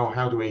 and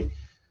how do we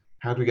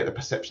get the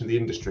perception of the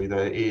industry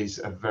that it is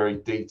a very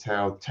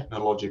detailed,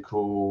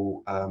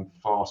 technological,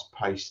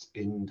 fast-paced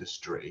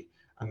industry.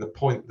 And the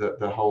point that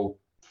the whole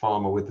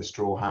farmer with the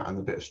straw hat and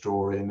the bit of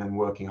straw in and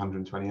working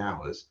 120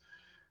 hours,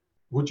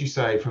 would you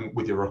say,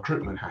 with your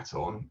recruitment hat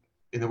on,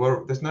 in the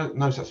world, there's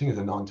no such thing as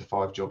a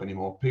 9-to-5 job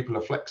anymore. People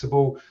are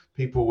flexible.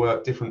 People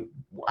work different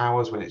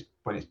hours when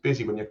it's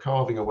busy, when you're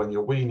calving or when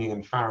you're weaning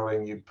and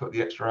farrowing, you put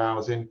the extra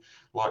hours in.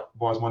 Like,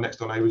 why is my next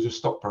door neighbour a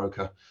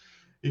stockbroker?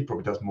 He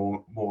probably does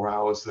more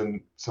hours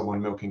than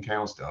someone milking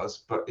cows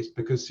does, but it's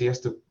because he has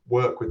to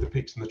work with the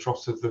peaks and the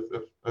troughs of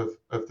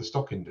the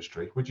stock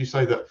industry. Would you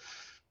say that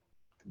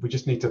we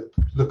just need to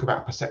look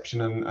about perception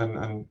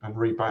and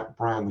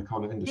rebrand the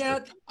kind of industry? Yeah,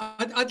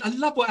 I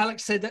love what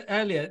Alex said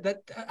earlier.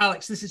 That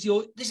Alex, this is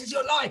your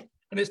life,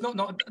 and it's not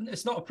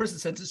a prison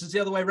sentence. It's the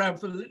other way around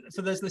for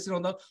those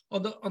listening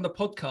on the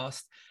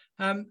podcast.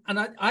 And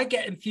I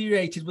get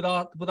infuriated with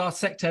our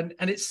sector,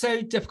 and it's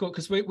so difficult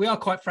because we are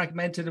quite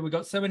fragmented and we've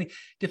got so many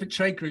different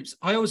trade groups.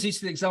 I always use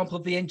the example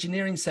of the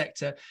engineering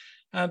sector.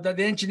 That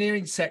the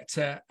engineering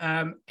sector,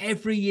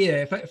 every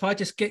year, if I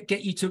just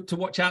get you to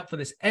watch out for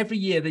this, every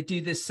year they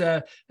do this.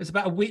 It's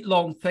about a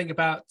week-long thing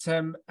about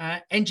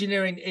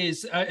engineering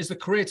is the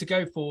career to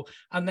go for,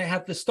 and they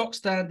have the stock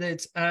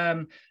standard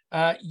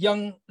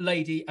young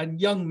lady and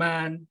young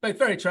man, both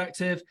very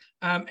attractive,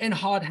 in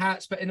hard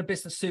hats but in a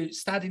business suit,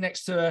 standing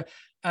next to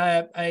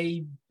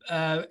a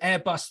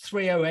Airbus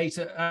 308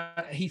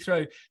 at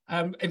Heathrow,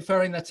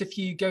 inferring that if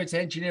you go into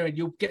engineering,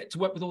 you'll get to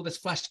work with all this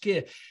flash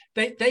gear.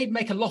 They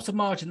make a lot of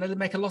margin, they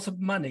make a lot of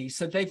money.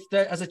 So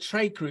they're, as a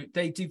trade group,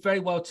 they do very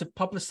well to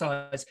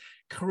publicize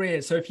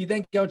careers. So if you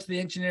then go to the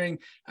engineering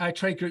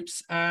trade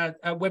group's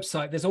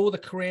website, there's all the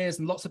careers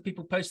and lots of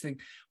people posting.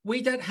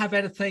 We don't have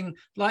anything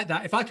like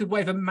that. If I could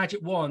wave a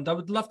magic wand, I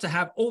would love to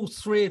have all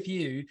 3 of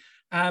you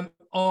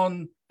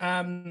on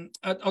on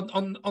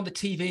the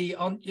TV,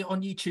 on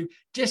YouTube,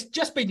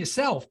 just being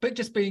yourself, but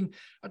just being,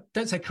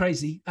 don't say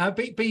crazy,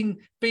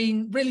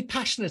 being really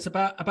passionate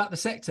about the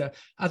sector.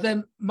 And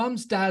then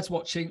mums, dads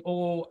watching,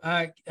 or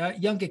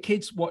younger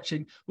kids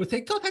watching would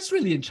think, God, that's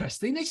really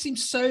interesting. They seem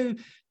so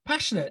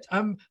passionate.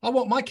 I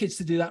want my kids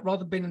to do that rather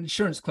than being an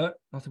insurance clerk.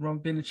 Nothing wrong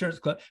with being an insurance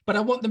clerk, but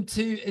I want them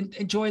to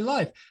enjoy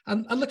life.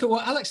 And look at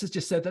what Alex has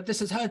just said, that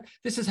this is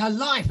her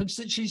life, and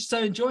she's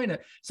so enjoying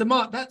it. So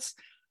Mark,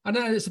 I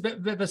know it's a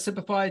bit of a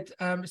simplified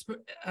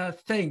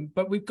thing,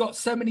 but we've got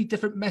so many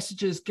different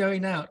messages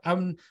going out.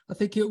 I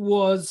think it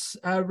was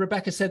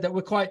Rebecca said that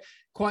we're quite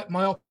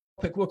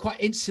myopic, we're quite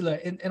insular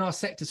in our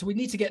sector, so we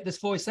need to get this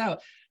voice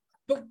out.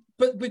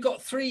 But we've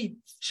got three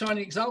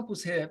shining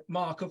examples here,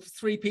 Mark, of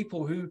three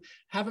people who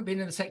haven't been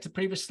in the sector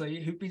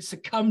previously, who've been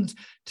succumbed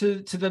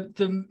to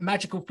the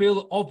magical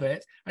feel of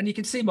it. And you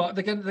can see, Mark,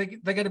 they're going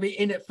to be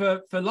in it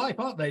for life,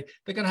 aren't they?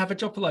 They're going to have a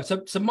job for life.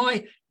 So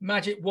my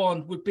magic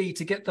wand would be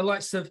to get the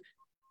likes of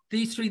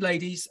these three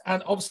ladies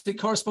and obviously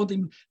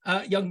corresponding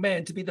young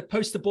men to be the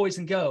poster boys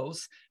and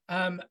girls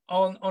on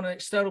an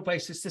external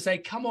basis to say,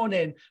 come on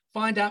in,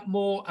 find out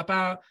more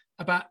about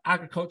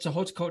agriculture,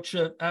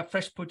 horticulture,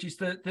 fresh produce,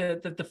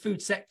 the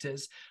food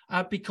sectors,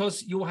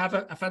 because you'll have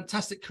a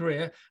fantastic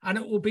career and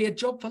it will be a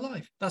job for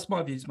life. That's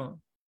my views, Mark.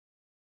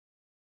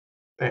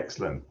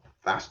 Excellent.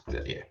 That's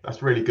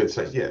really good.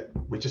 So yeah,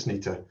 we just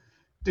need to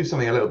do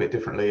something a little bit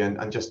differently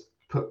and just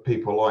put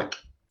people like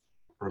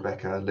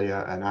Rebecca,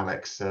 Leah and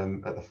Alex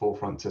at the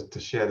forefront to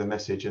share the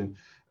message and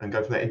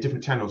go from there in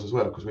different channels as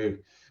well, because we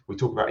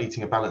talk about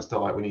eating a balanced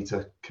diet. We need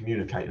to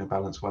communicate in a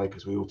balanced way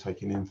because we're all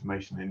taking the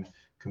information in a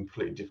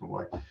completely different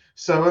way.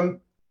 So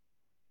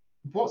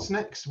what's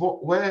next?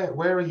 Where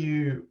are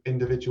you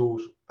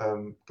individuals,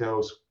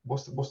 girls?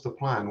 What's the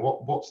plan?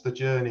 What's the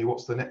journey?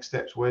 What's the next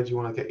steps? Where do you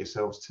want to get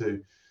yourselves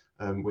to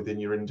within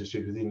your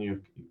industry, within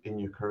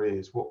your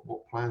careers?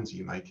 What plans are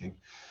you making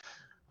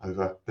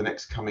over the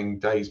next coming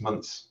days,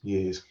 months,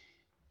 years?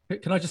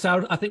 Can I just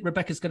add, I think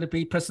Rebecca's going to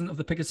be president of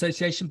the Pig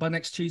Association by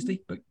next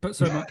Tuesday, but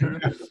sorry, Mark, carry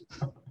on.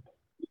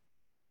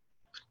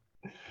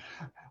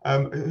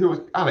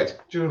 Alex,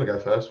 do you want to go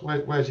first?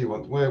 Where do you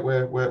want? Where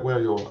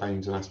are your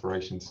aims and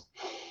aspirations?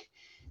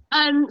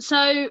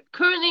 So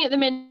currently at the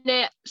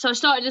minute, so I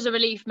started as a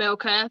relief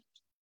milker.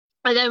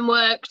 I then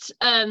worked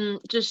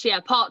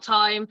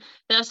part-time.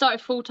 Then I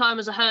started full-time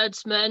as a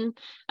herdsman.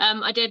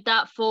 I did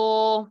that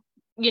for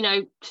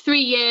 3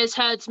 years,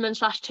 herdsman /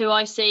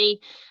 2IC,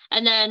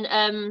 and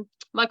then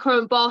my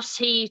current boss,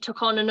 he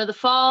took on another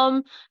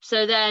farm,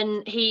 so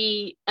then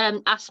he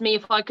asked me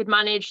if I could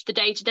manage the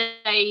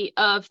day-to-day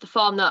of the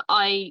farm that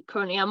I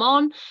currently am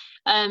on,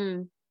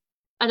 and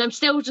I'm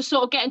still just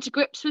sort of getting to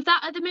grips with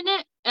that at the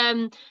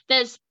minute.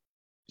 There's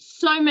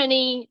so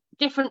many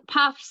different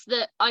paths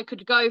that I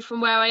could go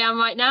from where I am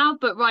right now,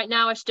 but right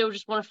now I still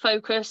just want to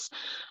focus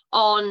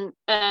on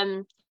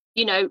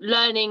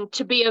learning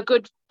to be a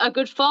good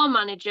farm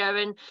manager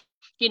and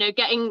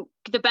getting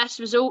the best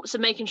results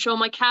and making sure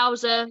my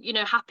cows are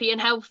happy and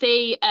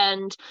healthy,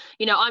 and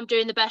I'm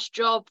doing the best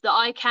job that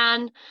I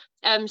can.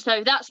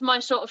 So that's my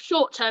sort of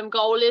short-term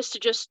goal, is to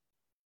just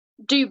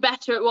do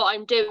better at what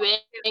I'm doing.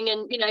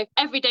 And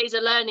every day's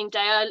a learning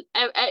day.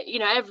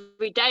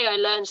 Every day I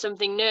learn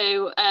something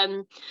new,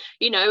 and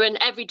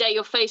every day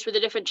you're faced with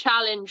a different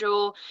challenge,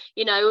 or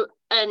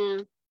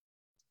and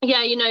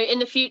yeah, in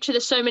the future,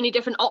 there's so many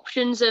different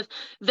options of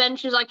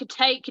ventures I could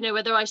take,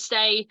 whether I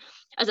stay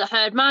as a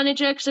herd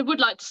manager, because I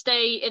would like to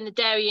stay in the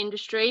dairy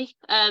industry,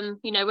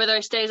 whether I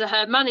stay as a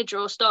herd manager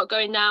or start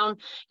going down,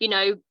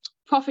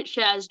 profit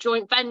shares,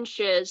 joint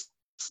ventures,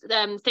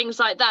 things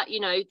like that,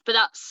 but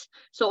that's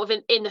sort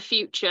of in the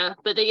future.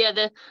 But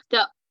the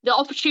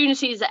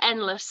opportunities are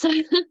endless.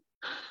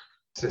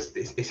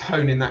 It's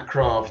honing that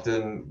craft,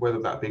 and whether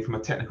that be from a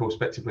technical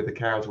perspective with the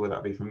cows, or whether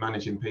that be from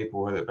managing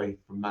people, whether it be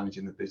from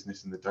managing the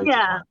business and the data.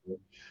 Yeah.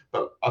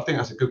 But I think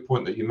that's a good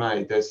point that you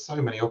made. There's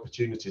so many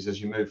opportunities as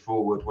you move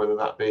forward, whether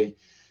that be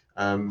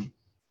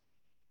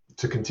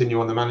to continue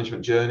on the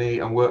management journey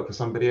and work for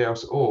somebody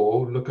else,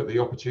 or look at the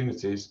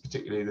opportunities,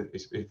 particularly that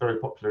it's very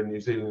popular in New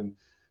Zealand,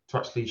 to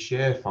actually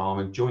share farm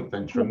and joint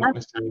venture, and not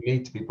necessarily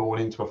need to be born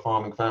into a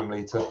farming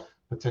family to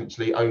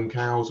potentially own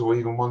cows, or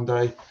even one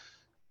day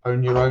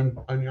own your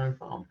own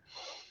farm.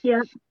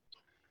 Yeah.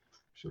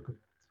 Sure.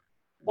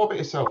 What about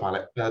yourself,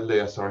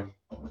 Leah? Sorry,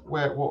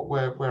 where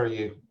are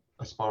you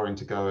aspiring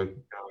to go?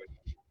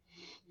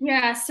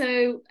 Yeah,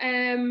 so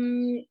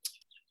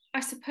I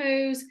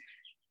suppose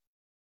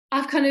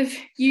I've kind of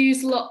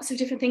used lots of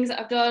different things that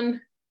I've done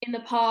in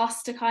the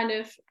past to kind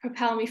of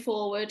propel me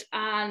forward,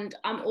 and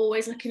I'm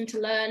always looking to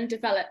learn,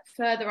 develop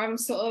further. I'm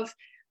sort of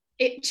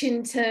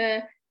itching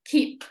to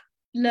keep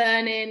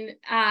learning,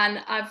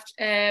 and I've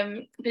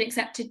been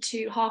accepted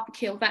to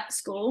Harperkeel Vet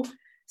School,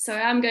 so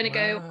I'm going to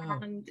go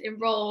and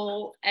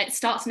enroll. It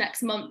starts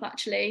next month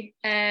actually,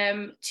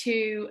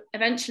 to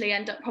eventually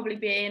end up probably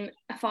being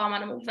a farm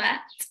animal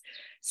vet.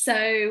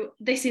 So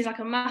this is like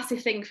a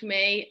massive thing for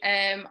me.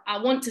 I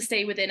want to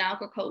stay within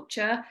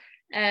agriculture,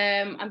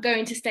 I'm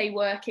going to stay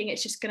working.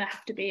 It's just going to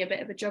have to be a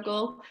bit of a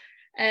juggle.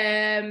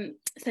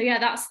 So yeah,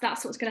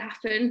 that's what's going to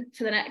happen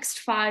for the next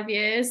 5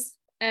 years,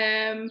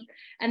 and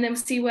then we'll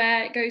see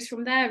where it goes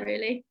from there,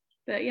 really.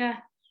 But yeah,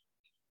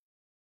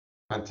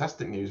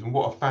 fantastic news, and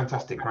what a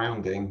fantastic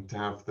grounding to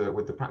have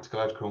with the practical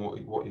AgriCrow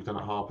and what you've done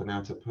at Harper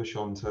now to push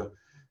on to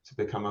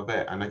become a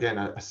vet, and again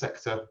a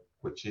sector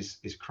which is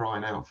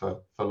crying out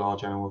for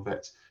large animal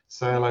vets.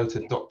 Say hello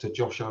to Dr.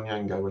 Josh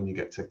Onyango when you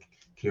get to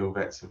Keele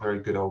Vets, a very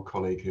good old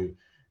colleague who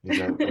is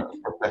a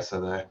professor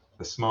there,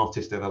 the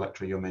smartest ever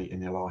lecturer you'll meet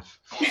in your life.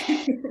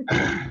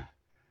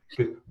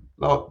 Good.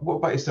 What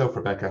about yourself,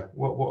 Rebecca?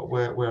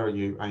 Where are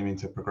you aiming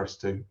to progress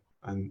to?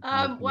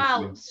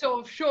 Well,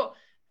 sort of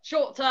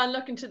short term,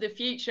 looking to the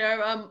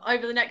future.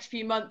 Over the next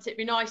few months, it'd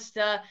be nice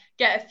to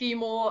get a few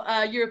more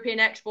European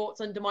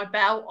exports under my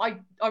belt.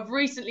 I've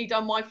recently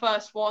done my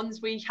first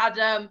ones. We had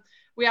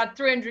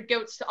 300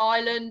 gilts to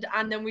Ireland,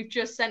 and then we've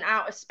just sent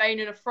out a Spain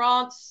and a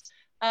France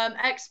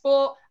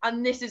export,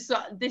 and this is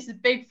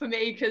big for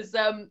me because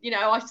you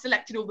know, I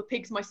selected all the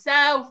pigs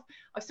myself.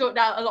 I sorted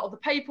out a lot of the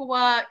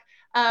paperwork,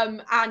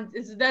 and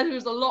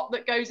there's a lot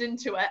that goes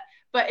into it.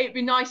 But it'd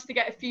be nice to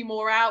get a few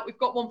more out. We've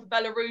got one for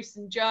Belarus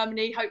and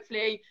Germany,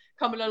 hopefully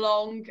coming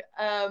along.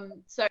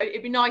 So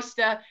it'd be nice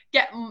to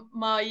get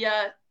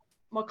my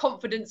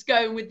confidence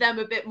going with them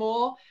a bit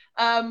more.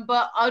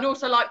 But I'd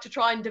also like to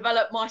try and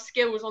develop my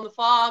skills on the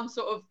farm,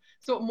 sort of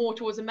more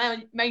towards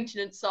the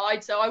maintenance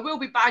side. So I will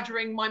be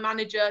badgering my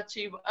manager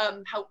to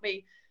help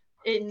me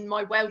in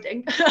my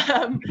welding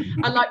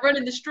and like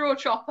running the straw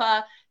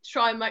chopper to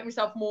try and make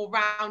myself a more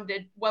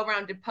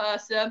well-rounded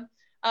person.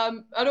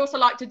 I'd also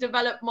like to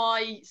develop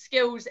my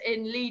skills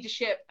in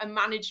leadership and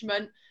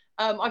management.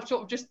 I've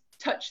sort of just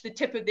touched the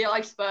tip of the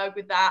iceberg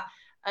with that.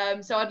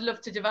 So I'd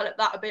love to develop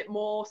that a bit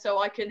more so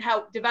I can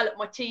help develop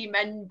my team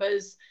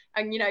members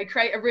and, you know,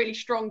 create a really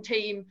strong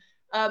team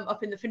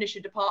up in the finisher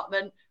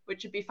department,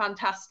 which would be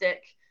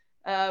fantastic.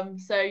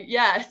 So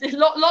yeah,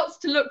 lots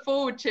to look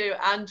forward to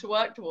and to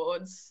work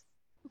towards.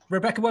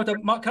 Rebecca, well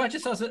done. Mark, can I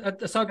just ask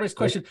a sideways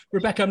question?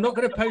 Rebecca, I'm not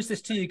going to pose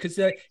this to you because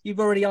you've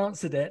already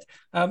answered it.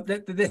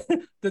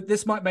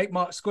 This might make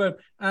Mark squirm.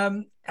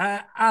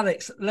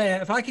 Alex,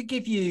 Leah, if I could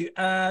give you,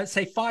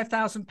 say,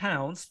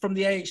 £5,000 from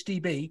the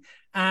AHDB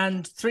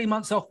and 3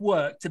 months off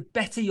work to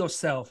better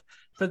yourself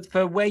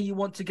for where you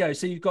want to go.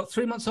 So you've got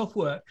 3 months off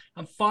work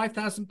and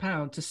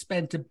 £5,000 to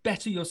spend to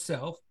better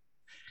yourself.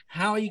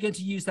 How are you going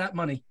to use that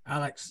money,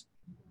 Alex?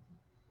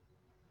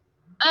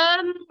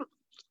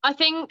 I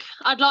think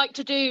I'd like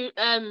to do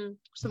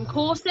some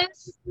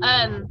courses,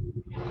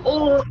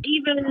 or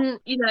even,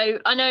 you know,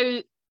 I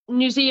know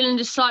New Zealand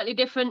is slightly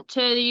different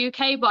to the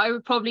UK, but I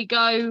would probably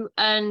go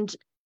and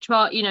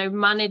try, you know,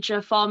 manage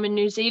a farm in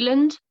New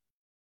Zealand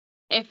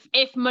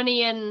if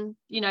money and,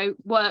 you know,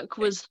 work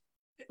was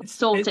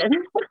sorted.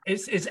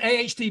 It's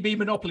AHDB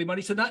monopoly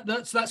money, so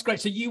that's great.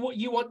 So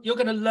you're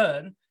going to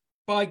learn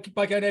by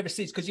going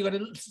overseas because you're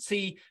going to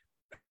see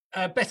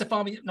better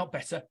farming, not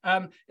better,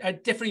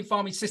 differing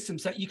farming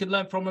systems that you can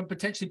learn from and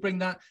potentially bring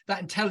that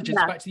intelligence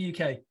back to the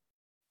UK.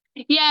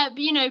 Yeah, but,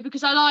 you know,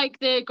 because I like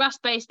the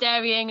grass-based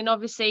dairying, and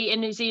obviously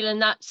in New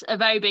Zealand that's a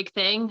very big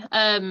thing.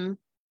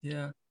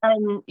 Yeah,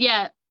 and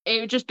yeah,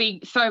 it would just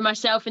be throw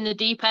myself in the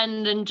deep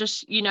end and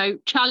just, you know,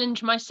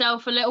 challenge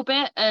myself a little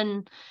bit.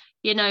 And,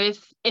 you know,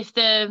 if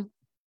the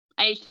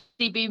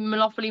HDB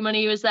monopoly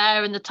money was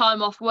there and the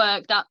time off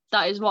work,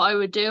 that is what I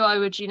would do. I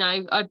would, you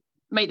know, I'd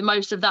make the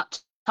most of that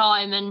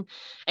time and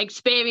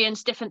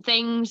experience different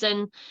things,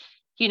 and,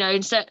 you know,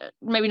 instead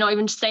maybe not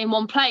even stay in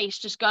one place,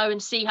 just go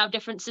and see how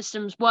different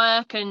systems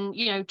work, and,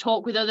 you know,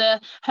 talk with other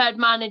herd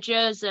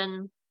managers,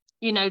 and,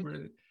 you know,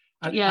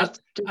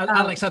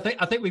 Alex, I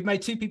think we've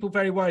made two people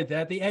very worried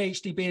there, the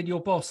AHDB and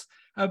your boss,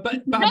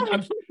 but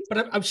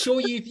I'm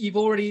sure you've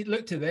already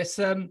looked at this.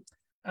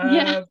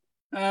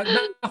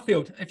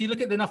 Nuffield, if you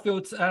look at the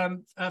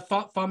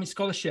Nuffield farming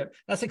scholarship,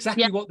 that's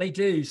exactly what they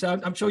do. So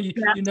I'm sure you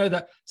know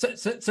that.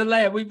 So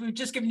Leah, we've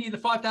just given you the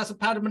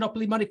 £5,000 of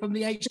monopoly money from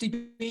the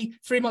HDB,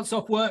 3 months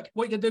off work.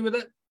 What are you going to do with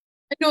it?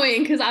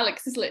 Annoying, because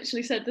Alex has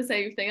literally said the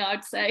same thing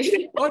I'd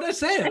say. Oh, don't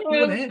say it. We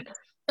want to hear.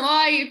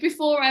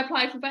 Before I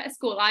applied for vet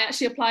school, I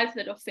actually applied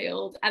for the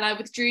Nuffield and I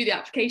withdrew the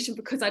application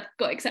because I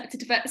got accepted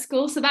to vet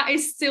school. So that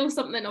is still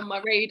something on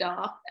my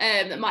radar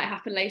that might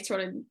happen later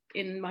on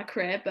in my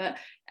career. But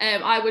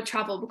I would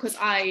travel because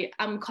I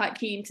am quite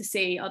keen to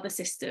see other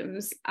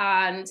systems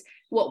and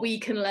what we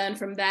can learn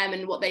from them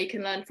and what they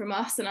can learn from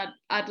us. And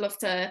I'd love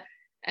to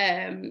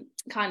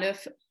kind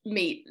of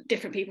meet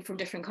different people from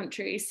different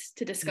countries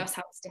to discuss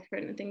how it's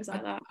different and things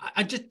like that.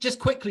 And just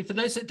quickly, for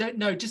those that don't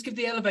know, just give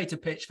the elevator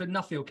pitch for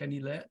Nuffield, can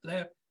you,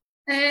 Leah?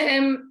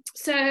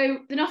 So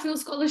the Nuffield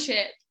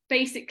Scholarship,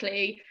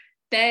 basically,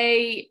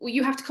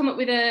 you have to come up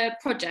with a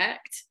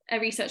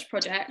research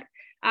project,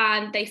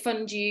 and they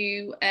fund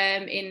you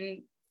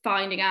in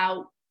finding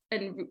out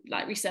and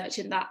like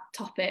researching that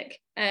topic.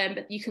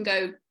 But you can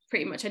go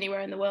pretty much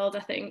anywhere in the world, I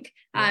think.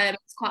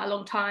 It's quite a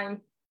long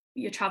time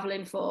you're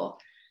traveling for.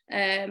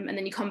 And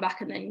then you come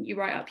back and then you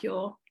write up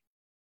your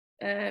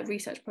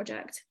research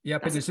project. Yeah,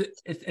 but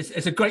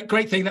it's a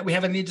great thing that we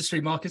have in the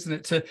industry, Mark, isn't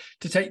it? To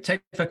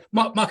take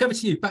Mark, over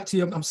to you. Back to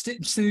you. I'm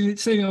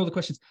stealing all the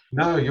questions.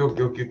 No, you're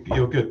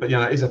good. But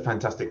it is a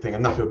fantastic thing.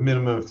 Enough of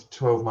minimum of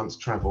 12 months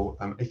travel.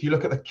 If you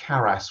look at the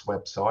CARAS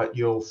website,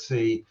 you'll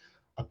see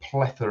a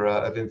plethora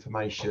of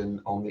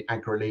information on the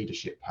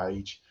AgriLeadership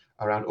page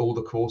around all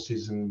the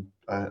courses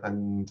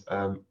and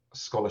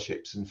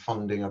scholarships and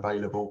funding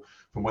available,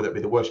 from whether it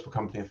be the Worshipful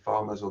Company of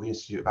Farmers or the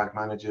Institute of Ag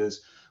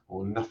Managers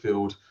or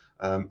Nuffield,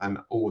 and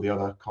all the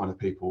other kind of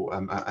people,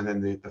 and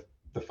then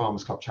the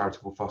Farmers Club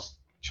Charitable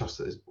Trust.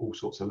 There's all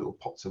sorts of little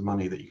pots of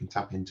money that you can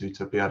tap into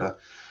to be able to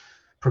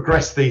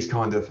progress these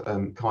kind of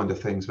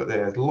things. But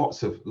there's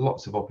lots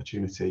of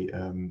opportunity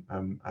and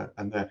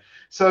there.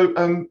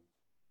 So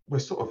we're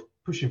sort of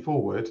pushing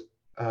forward.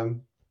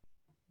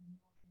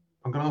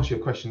 I'm going to ask you a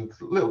question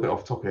a little bit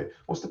off topic.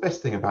 What's the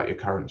best thing about your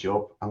current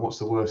job, and what's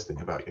the worst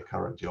thing about your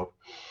current job?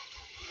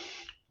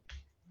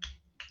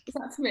 Is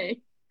that for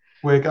me?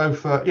 Go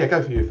for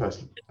you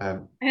first.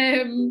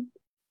 The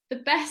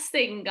best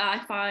thing I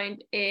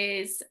find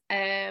is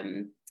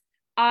I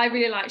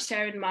really like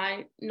sharing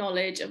my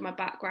knowledge and my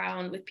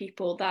background with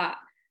people that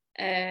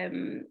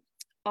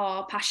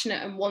are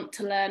passionate and want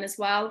to learn as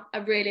well. I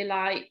really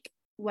like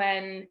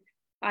when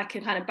I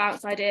can kind of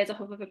bounce ideas off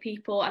of other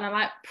people, and I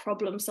like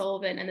problem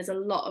solving, and there's a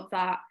lot of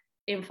that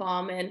in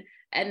farming,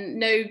 and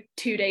no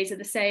 2 days are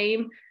the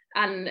same,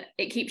 and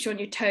it keeps you on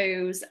your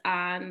toes,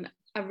 and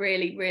I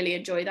really, really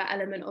enjoy that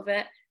element of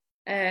it.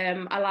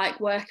 I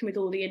like working with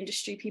all the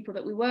industry people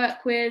that we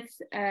work with,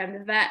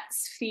 the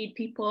vets, feed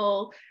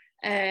people,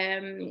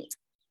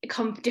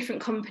 different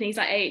companies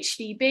like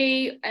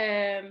AHDB.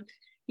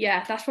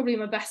 That's probably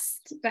my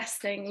best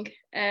thing,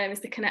 is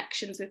the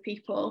connections with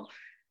people,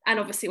 and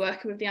obviously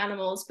working with the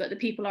animals, but the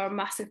people are a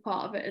massive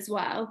part of it as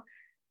well.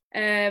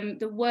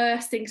 The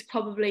worst thing is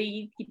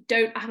probably you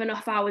don't have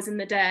enough hours in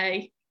the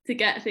day to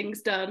get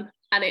things done.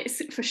 And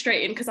it's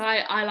frustrating because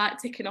I like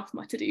ticking off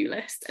my to-do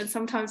list, and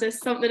sometimes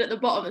there's something at the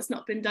bottom that's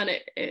not been done.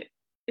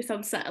 It's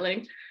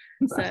unsettling.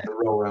 That's the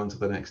roll round to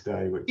the next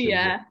day, which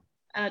and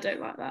I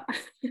don't like that.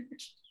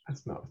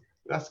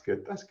 That's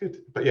good.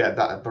 But yeah,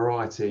 that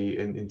variety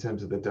in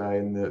terms of the day,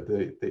 and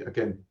the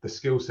again, the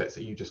skill sets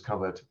that you just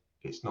covered.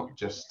 It's not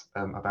just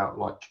about,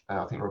 like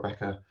I think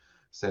Rebecca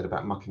said,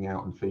 about mucking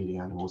out and feeding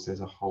animals.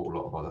 There's a whole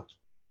lot of other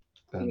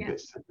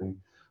bits.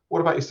 What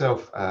about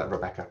yourself,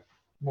 Rebecca?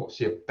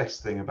 What's your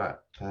best thing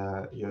about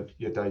your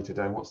day to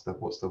day, and what's the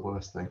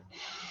worst thing?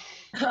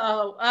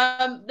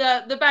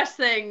 The best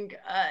thing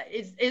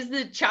is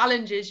the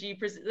challenges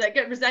that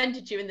get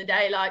presented to you in the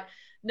day. Like,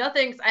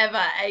 nothing's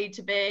ever A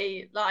to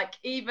B. Like,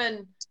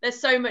 even there's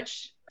so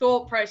much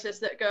thought process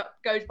that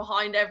goes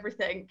behind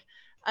everything,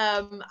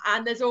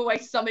 and there's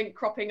always something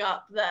cropping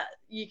up that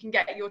you can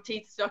get your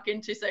teeth stuck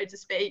into, so to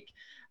speak.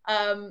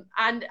 And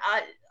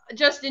I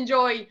just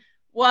enjoy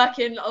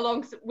working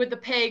along with the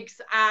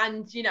pigs,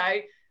 and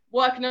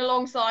working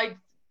alongside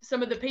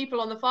some of the people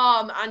on the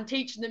farm and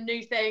teaching them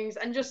new things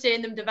and just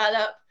seeing them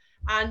develop.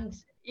 And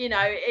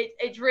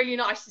it's really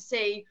nice to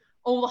see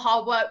all the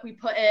hard work we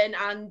put in,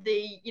 and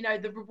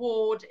the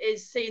reward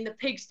is seeing the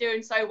pigs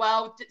doing so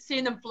well,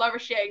 seeing them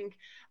flourishing,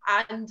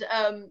 and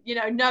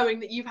knowing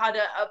that you've had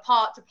a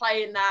part to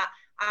play in that,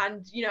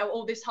 and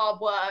all this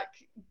hard work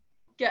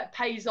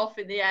pays off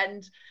in the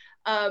end.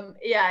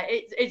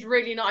 It's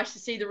really nice to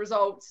see the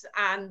results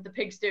and the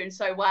pigs doing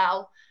so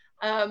well.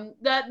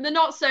 The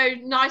not so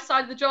nice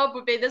side of the job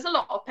would be there's a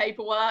lot of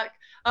paperwork.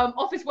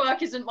 Office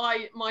work isn't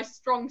my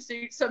strong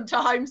suit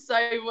sometimes, so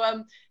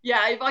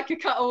if I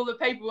could cut all the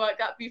paperwork,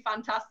 that'd be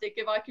fantastic.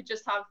 If I could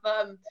just have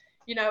a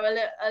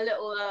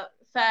little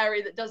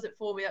fairy that does it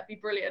for me, that'd be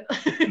brilliant.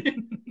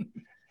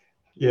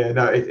 Yeah,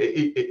 no,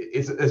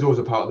 there's always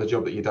a part of the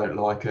job that you don't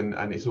like, and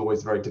it's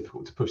always very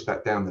difficult to push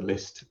that down the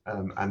list,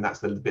 and that's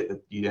the bit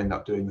that you end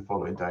up doing the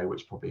following day,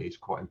 which probably is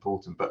quite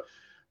important. But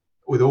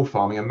with all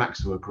farming, and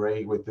Max will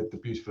agree, with the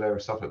beautiful area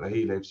of Suffolk that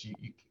he lives, you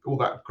all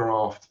that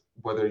graft,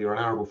 whether you're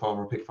an arable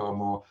farmer, a pig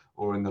farmer,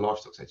 or in the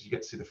livestock sector, you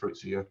get to see the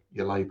fruits of your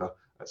labour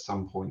at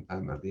some point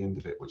at the end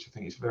of it, which I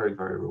think is very,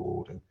 very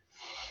rewarding.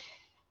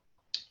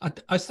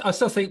 I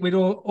still think we'd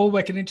all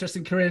make an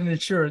interesting career in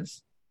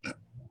insurance.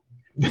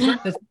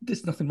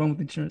 There's nothing wrong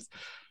with insurance.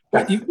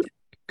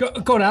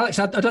 Go on, Alex.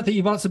 I don't think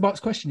you've answered Mark's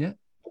question yet.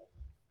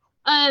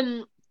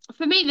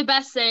 For me, the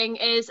best thing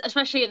is,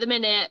 especially at the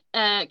minute,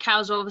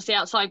 cows are obviously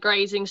outside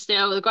grazing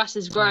still. The grass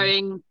is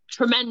growing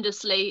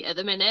tremendously at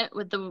the minute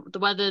with the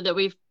weather that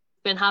we've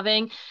been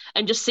having,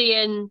 and just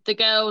seeing the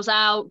girls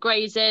out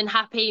grazing,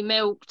 happy,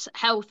 milked,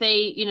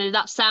 healthy,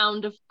 that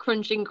sound of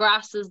crunching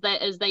grass as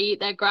they eat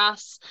their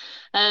grass,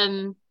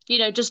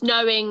 just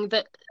knowing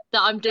that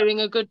I'm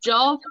doing a good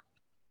job,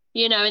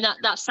 and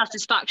that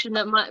satisfaction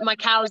that my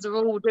cows are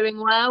all doing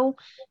well.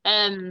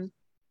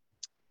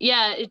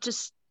 It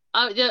just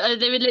there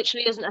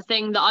literally isn't a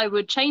thing that I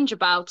would change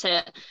about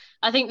it.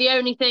 I think the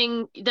only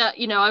thing that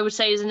I would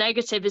say is a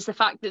negative is the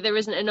fact that there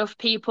isn't enough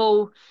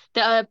people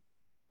that are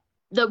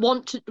that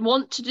want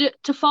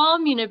to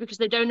farm, you know, because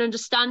they don't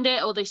understand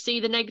it, or they see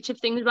the negative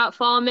things about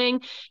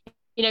farming.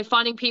 You know,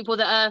 finding people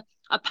that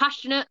are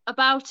passionate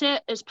about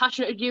it, as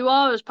passionate as you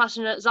are, as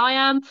passionate as I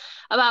am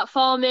about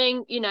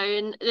farming, you know.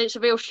 And it's a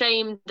real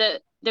shame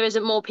that there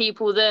isn't more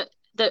people that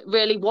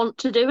really want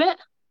to do it.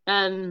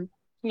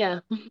 Yeah.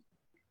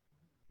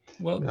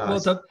 Well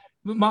done.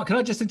 Mark, can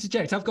I just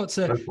interject? I've got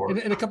to,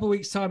 in a couple of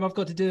weeks' time, I've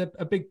got to do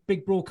a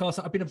big broadcast.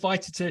 I've been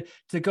invited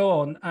to go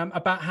on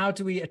about how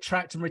do we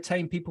attract and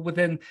retain people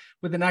within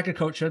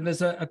agriculture. And there's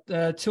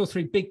 2 or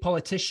 3 big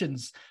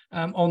politicians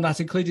on that,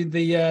 including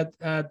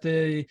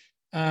the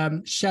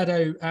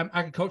shadow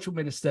agricultural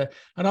minister.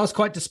 And I was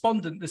quite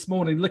despondent this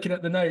morning looking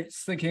at the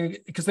notes, thinking,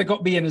 because they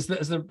got me in as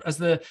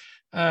the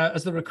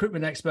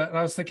recruitment expert, and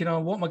I was thinking, oh,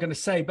 what am I going to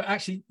say? But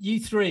actually, you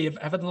 3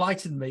 have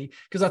enlightened me,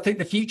 because I think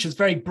the future is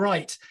very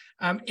bright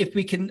if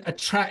we can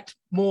attract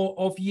more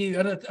of you.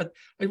 And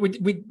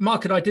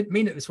Mark and I didn't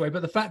mean it this way,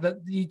 but the fact that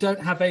you don't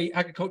have a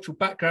agricultural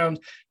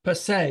background per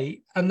se,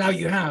 and now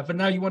you have, and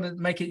now you want to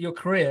make it your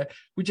career,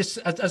 we just,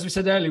 as we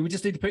said earlier, we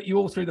just need to put you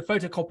all through the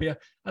photocopier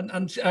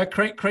and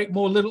create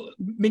more little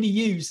mini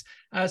yous,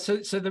 so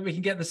that we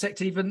can get the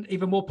sector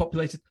even more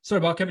populated.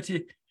 Sorry, Mark, over to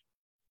you.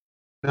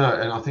 No,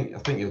 and I think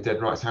you're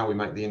dead right. It's how we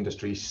make the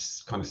industry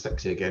kind of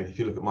sexy again. If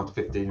you look at my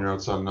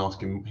 15-year-old son and ask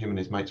him and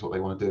his mates what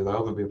they want to do, they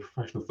either be a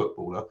professional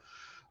footballer,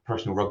 a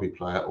professional rugby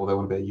player, or they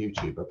want to be a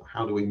YouTuber. But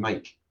how do we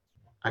make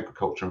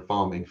agriculture and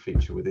farming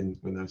feature within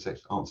those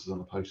answers on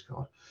a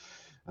postcard,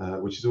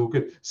 which is all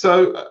good.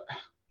 So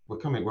we're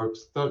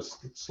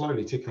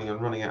slowly ticking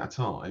and running out of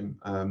time.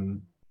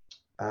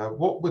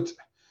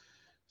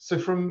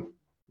 From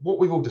what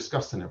we've all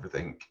discussed and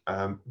everything,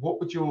 what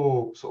would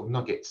your sort of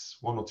nuggets,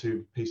 1 or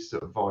 2 pieces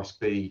of advice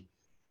be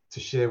to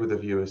share with the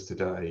viewers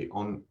today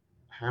on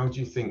how do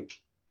you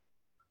think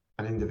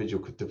an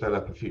individual could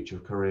develop a future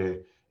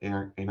career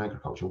in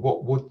agriculture?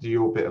 What would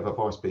your bit of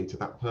advice be to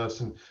that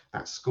person,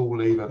 that school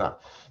leaver,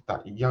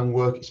 that young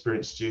work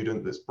experienced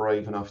student that's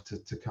brave enough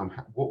to come?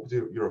 What would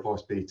your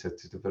advice be to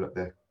develop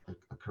a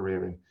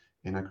career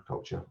in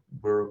agriculture?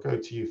 We'll go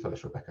to you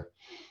first, Rebecca.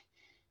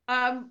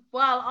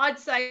 Well, I'd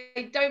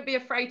say don't be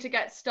afraid to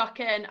get stuck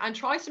in and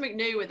try something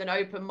new with an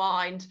open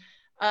mind.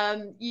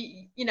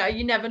 You know,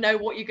 you never know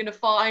what you're going to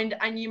find,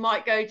 and you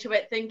might go to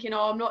it thinking,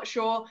 oh, I'm not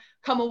sure,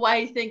 come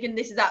away thinking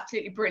this is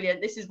absolutely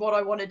brilliant, this is what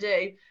I want to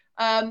do.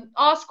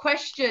 Ask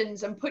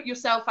questions and put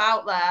yourself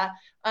out there.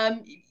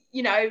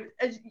 You know,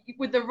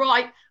 with the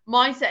right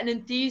mindset and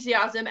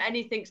enthusiasm,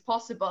 anything's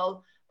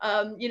possible.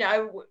 You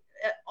know,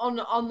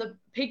 on the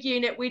pig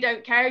unit, we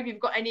don't care if you've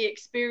got any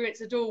experience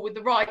at all. With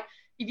the right,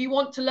 if you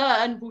want to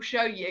learn, we'll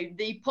show you.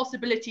 The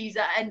possibilities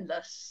are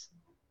endless.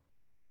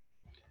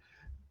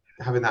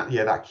 Having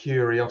that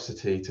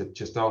curiosity to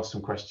just ask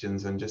some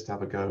questions and just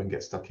have a go and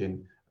get stuck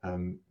in,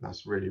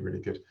 that's really,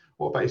 really good.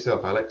 What about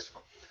yourself, Alex?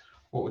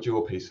 What would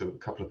your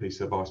couple of pieces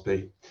of advice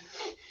be?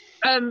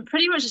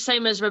 Pretty much the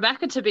same as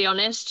Rebecca, to be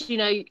honest. You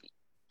know,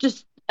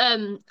 just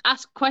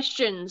ask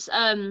questions.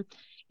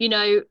 You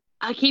know,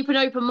 I keep an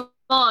open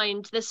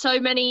mind. There's so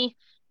many,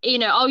 you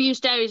know, I'll use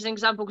dairy as an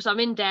example because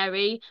I'm in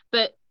dairy,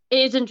 but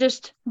it isn't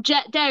just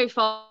dairy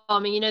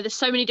farming. You know, there's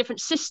so many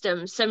different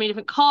systems, so many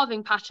different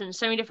calving patterns,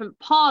 so many different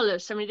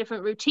parlours, so many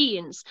different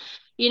routines,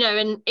 you know.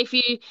 And if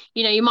you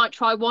know, you might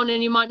try one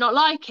and you might not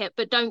like it,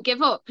 but don't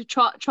give up.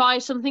 Try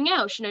something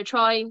else, you know,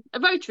 try a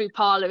rotary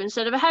parlour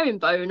instead of a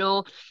herringbone,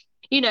 or,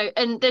 you know.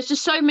 And there's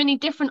just so many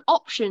different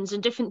options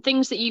and different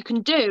things that you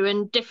can do,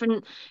 and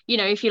different, you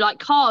know, if you like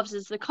calves,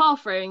 there's the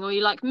calf rearing, or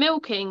you like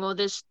milking, or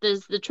there's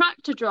the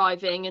tractor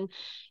driving, and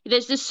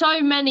there's just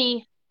so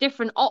many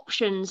different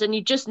options, and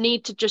you just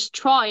need to just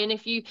try. And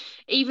if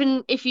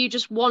you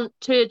just want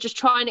to just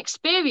try and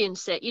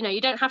experience it, you know,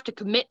 you don't have to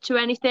commit to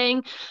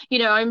anything. You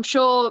know, I'm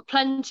sure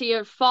plenty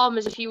of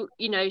farmers, if you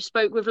know,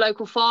 spoke with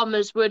local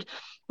farmers, would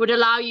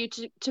allow you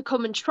to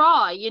come and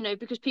try, you know,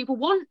 because people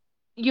want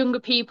younger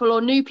people or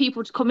new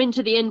people to come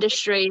into the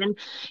industry. And,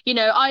 you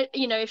know,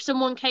 if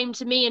someone came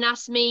to me and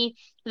asked me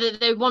that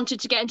they wanted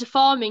to get into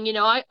farming, you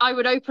know, I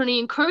would openly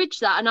encourage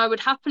that, and I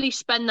would happily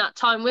spend that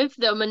time with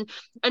them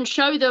and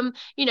show them,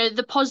 you know,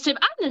 the positive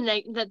and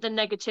the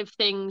negative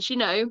things, you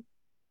know,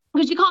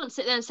 because you can't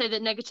sit there and say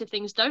that negative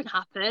things don't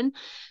happen.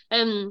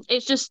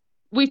 It's just,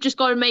 we've just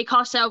got to make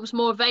ourselves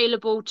more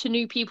available to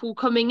new people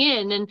coming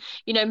in, and,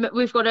 you know,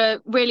 we've got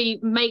to really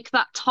make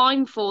that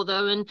time for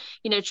them, and,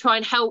 you know, try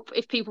and help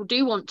if people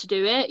do want to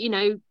do it, you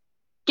know,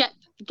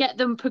 get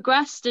them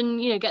progressed,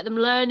 and, you know, get them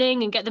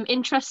learning and get them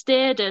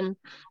interested. And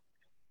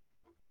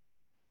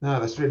no,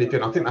 that's really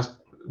good. I think that's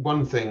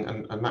one thing,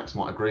 and Max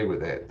might agree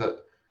with it, that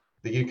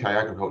the UK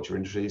agriculture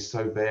industry is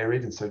so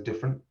varied and so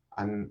different.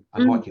 And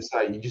like you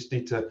say, you just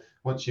need to,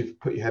 once you've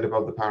put your head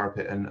above the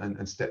parapet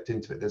and stepped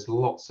into it, there's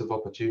lots of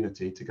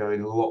opportunity to go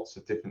in lots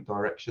of different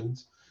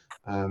directions,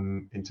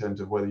 in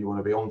terms of whether you want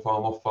to be on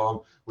farm, off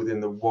farm,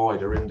 within the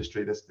wider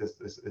industry.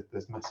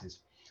 There's masses.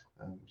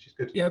 which is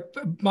good. Yeah,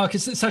 Mark,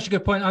 it's such a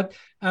good point.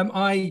 When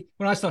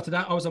I started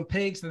out, I was on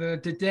pigs, and then I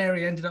did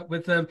dairy. Ended up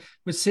with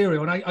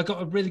cereal, and I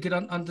got a really good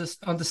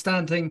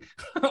understanding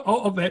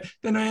of it.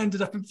 Then I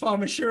ended up in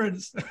farm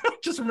assurance.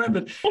 Just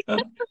remembered,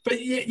 but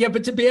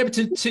to be able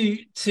to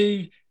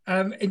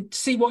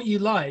see what you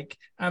like,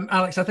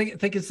 Alex, I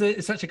think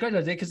it's such a great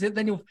idea, because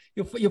then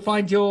you'll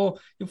find your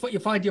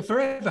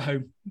forever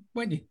home,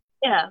 won't you?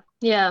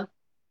 Yeah.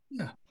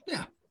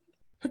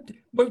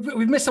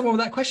 We've missed someone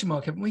with that question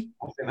mark, haven't we?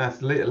 I think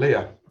that's Leah.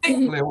 Leah,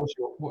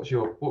 what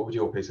would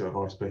your piece of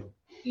advice be?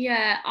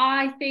 Yeah,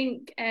 I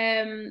think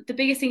the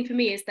biggest thing for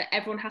me is that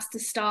everyone has to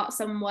start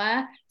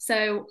somewhere.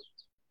 So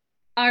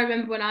I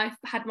remember when I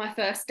had my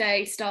first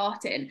day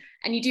starting,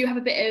 and you do have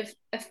a bit of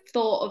a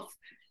thought of,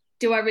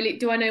 do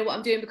I know what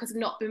I'm doing, because I've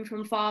not been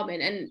from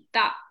farming, and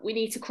that we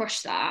need to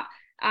crush that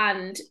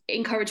and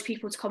encourage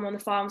people to come on the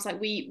farms. Like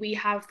we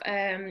have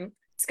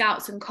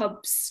scouts and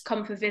cubs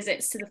come for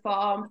visits to the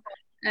farm,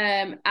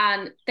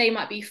 and they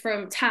might be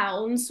from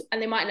towns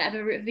and they might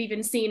never have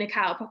even seen a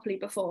cow properly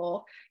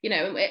before.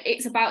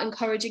 It's about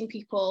encouraging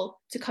people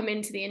to come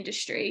into the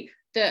industry,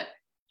 that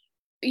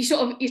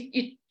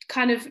you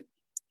kind of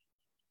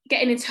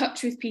getting in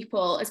touch with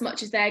people as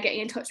much as they're getting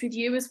in touch with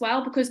you as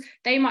well, because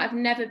they might have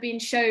never been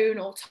shown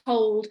or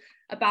told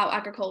about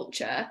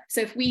agriculture.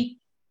 So if we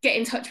get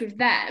in touch with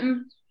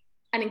them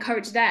and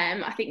encourage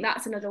them, I think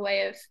that's another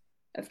way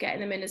of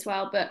getting them in as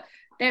well. But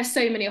there are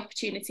so many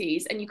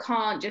opportunities, and you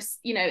can't just,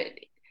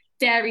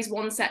 dairy's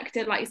one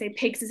sector, like you say,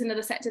 pigs is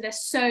another sector.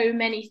 There's so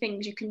many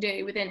things you can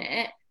do within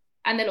it,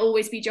 and there'll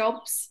always be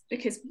jobs,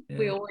 because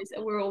we're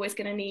always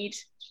going to need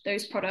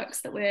those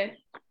products that we're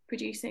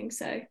producing.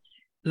 So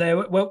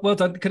Leah, well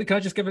done. Can I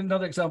just give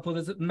another example?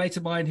 There's a mate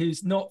of mine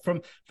who's not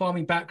from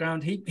farming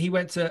background. He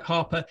went to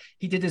Harper.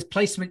 He did his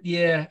placement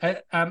year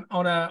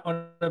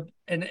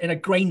in a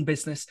grain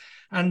business,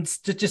 and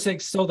to just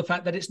extol the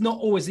fact that it's not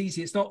always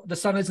easy. It's not, the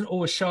sun isn't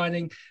always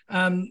shining.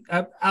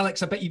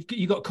 Alex, I bet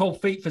you got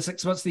cold feet for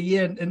 6 months of the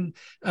year and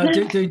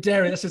doing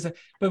dairy. That's just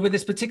but with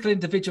this particular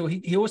individual,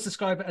 he always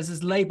described it as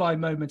his lay-by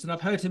moment. And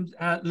I've heard him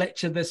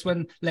lecture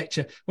when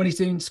he's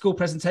doing school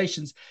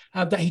presentations,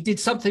 that he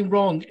did something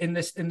wrong in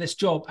this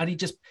job, and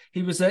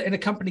he was in a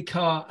company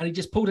car, and he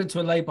just pulled into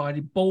a lay-by, and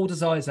he bawled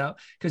his eyes out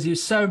because he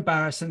was so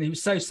embarrassed and he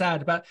was so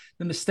sad about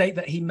the mistake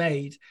that he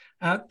made.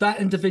 That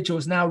individual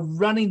is now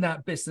running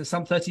that business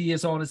some 30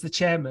 years on as the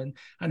chairman,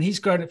 and he's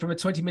grown it from a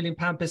 £20 million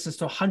business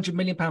to a £100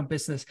 million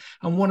business.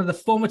 And one of the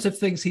formative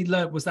things he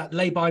learned was that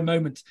lay-by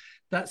moment,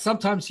 that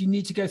sometimes you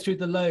need to go through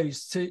the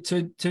lows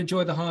to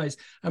enjoy the highs.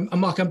 And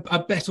Mark, I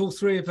bet all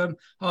three of them,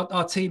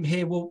 our team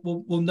here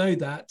will know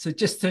that. So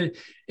just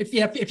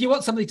if you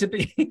want something to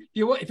be,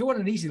 if you want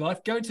an easy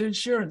life, go into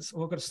insurance.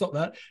 I've got to stop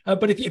that.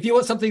 But if you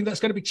want something that's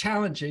going to be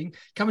challenging,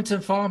 come into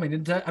farming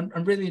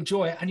and really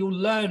enjoy it, and you'll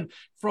learn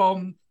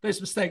from those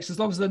mistakes. As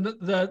long as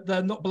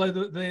they're not below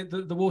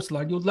the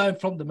waterline, you'll learn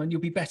from them and you'll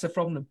be better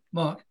from them.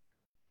 Mark?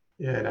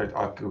 Yeah, no,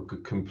 I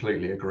could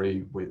completely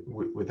agree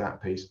with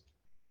that piece,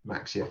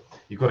 Max. Yeah,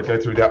 you've got to go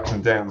through the ups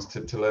and downs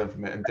to learn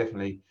from it, and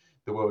definitely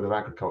the world of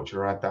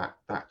agriculture had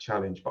that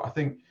challenge. But I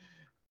think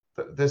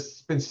that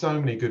there's been so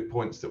many good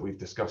points that we've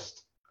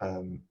discussed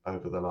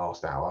over the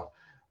last hour,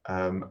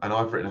 and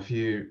I've written a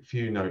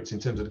few notes in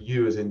terms of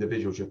you as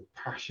individuals, your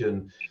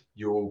passion,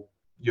 your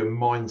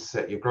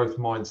mindset, your growth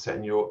mindset,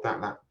 and your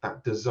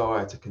that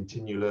desire to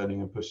continue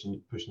learning and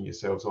pushing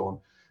yourselves on,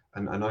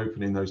 and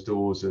opening those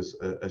doors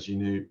as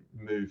you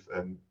move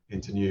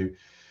into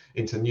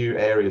new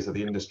areas of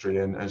the industry,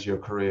 and as your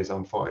careers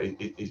unfold,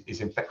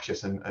 is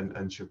infectious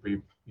and should be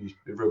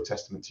a real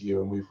testament to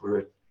you. And we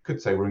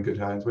could say we're in good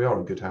hands. We are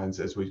in good hands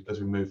as we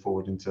move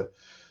forward into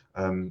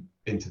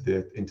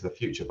the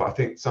future. But I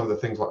think some of the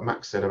things like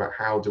Max said about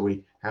how do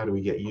we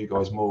get you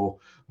guys more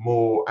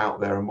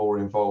out there and more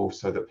involved,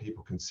 so that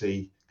people can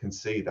see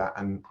that.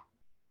 And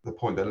the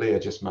point that Leah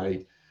just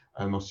made,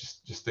 I was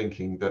just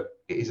thinking that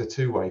it is a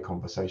two-way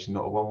conversation,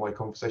 not a one-way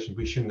conversation.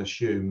 We shouldn't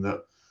assume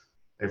that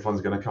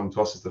everyone's going to come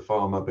to us as the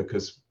farmer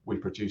because we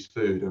produce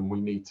food, and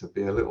we need to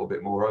be a little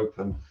bit more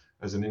open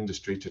as an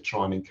industry to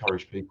try and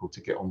encourage people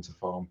to get onto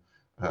farm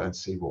and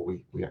see what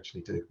we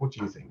actually do. What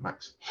do you think,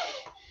 Max?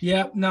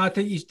 Yeah, no, I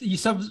think you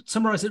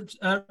summarise it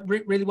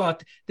really well.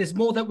 There's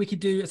more that we could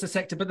do as a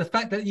sector, but the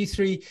fact that you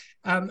three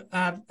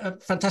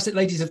fantastic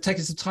ladies have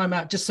taken some time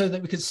out just so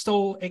that we could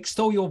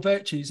extol your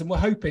virtues, and we're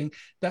hoping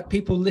that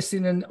people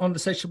listening on the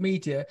social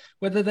media,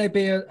 whether they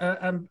be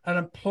an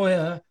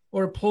employer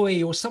or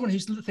employee or someone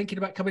who's thinking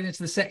about coming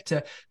into the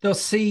sector, they'll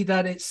see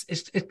that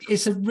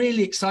it's a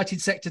really exciting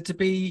sector to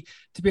be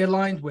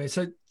aligned with.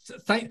 So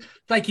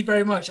thank you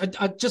very much.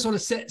 I just want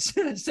to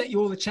set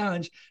you all the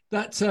challenge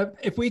that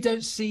if we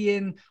don't see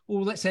in,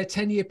 or let's say a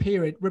 10-year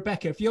period,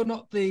 Rebecca, if you're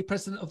not the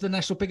president of the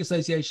National Pig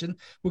Association,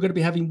 we're going to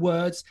be having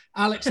words.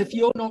 Alex, if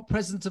you're not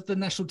president of the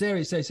National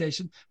Dairy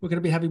Association, we're going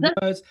to be having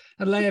words.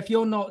 And Leah, if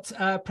you're not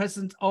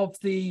president of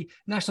the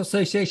National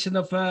Association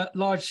of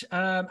Large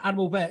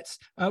Animal Vets,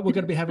 we're going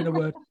to be having a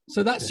word.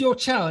 So that's your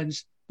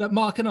challenge. that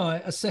Mark and I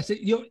are setting.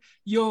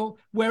 You're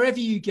wherever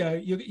you go,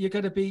 you're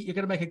going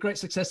to make a great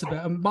success of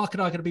it. And Mark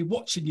and I are going to be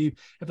watching you,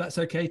 if that's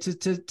okay,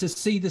 to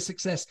see the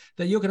success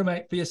that you're going to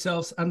make for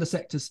yourselves and the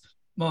sectors.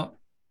 Mark.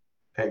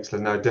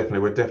 Excellent. No, definitely.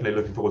 We're definitely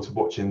looking forward to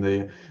watching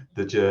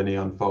the journey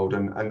unfold.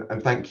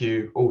 And thank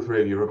you, all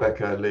three of you,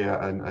 Rebecca, Leah,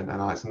 and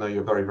Alex. I know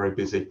you're very, very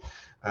busy,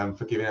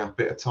 for giving us a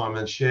bit of time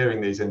and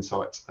sharing these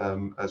insights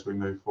as we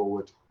move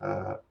forward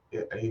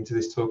into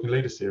this Talking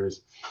Leader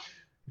series,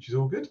 which is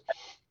all good.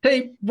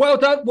 Team, well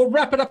done. We'll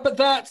wrap it up at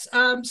that.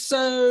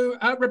 So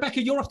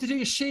Rebecca, you're off to do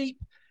your sheep.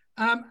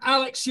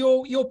 Alex,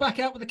 you're back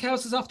out with the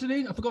cows this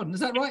afternoon. I've forgotten. Is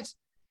that right?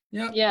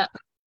 Yeah. Yeah.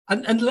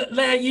 And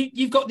Leah,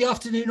 you've got the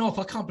afternoon off.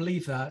 I can't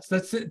believe that.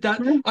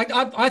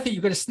 I think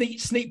you're going to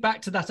sneak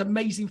back to that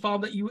amazing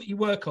farm that you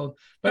work on.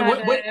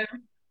 But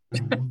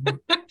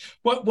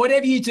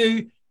whatever you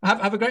do,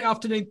 have a great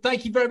afternoon.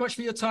 Thank you very much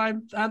for your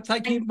time. And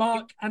thank you,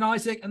 Mark and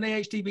Isaac and the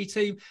AHDB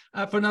team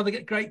for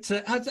another great,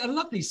 a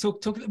lovely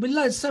talk. We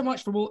learned so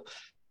much from all.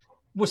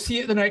 We'll see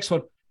you at the next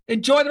one.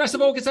 Enjoy the rest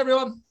of August,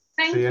 everyone.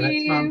 Thank See you you.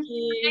 next month. Thank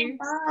you.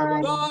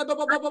 Bye. Bye. Bye.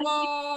 Bye. Bye. Bye.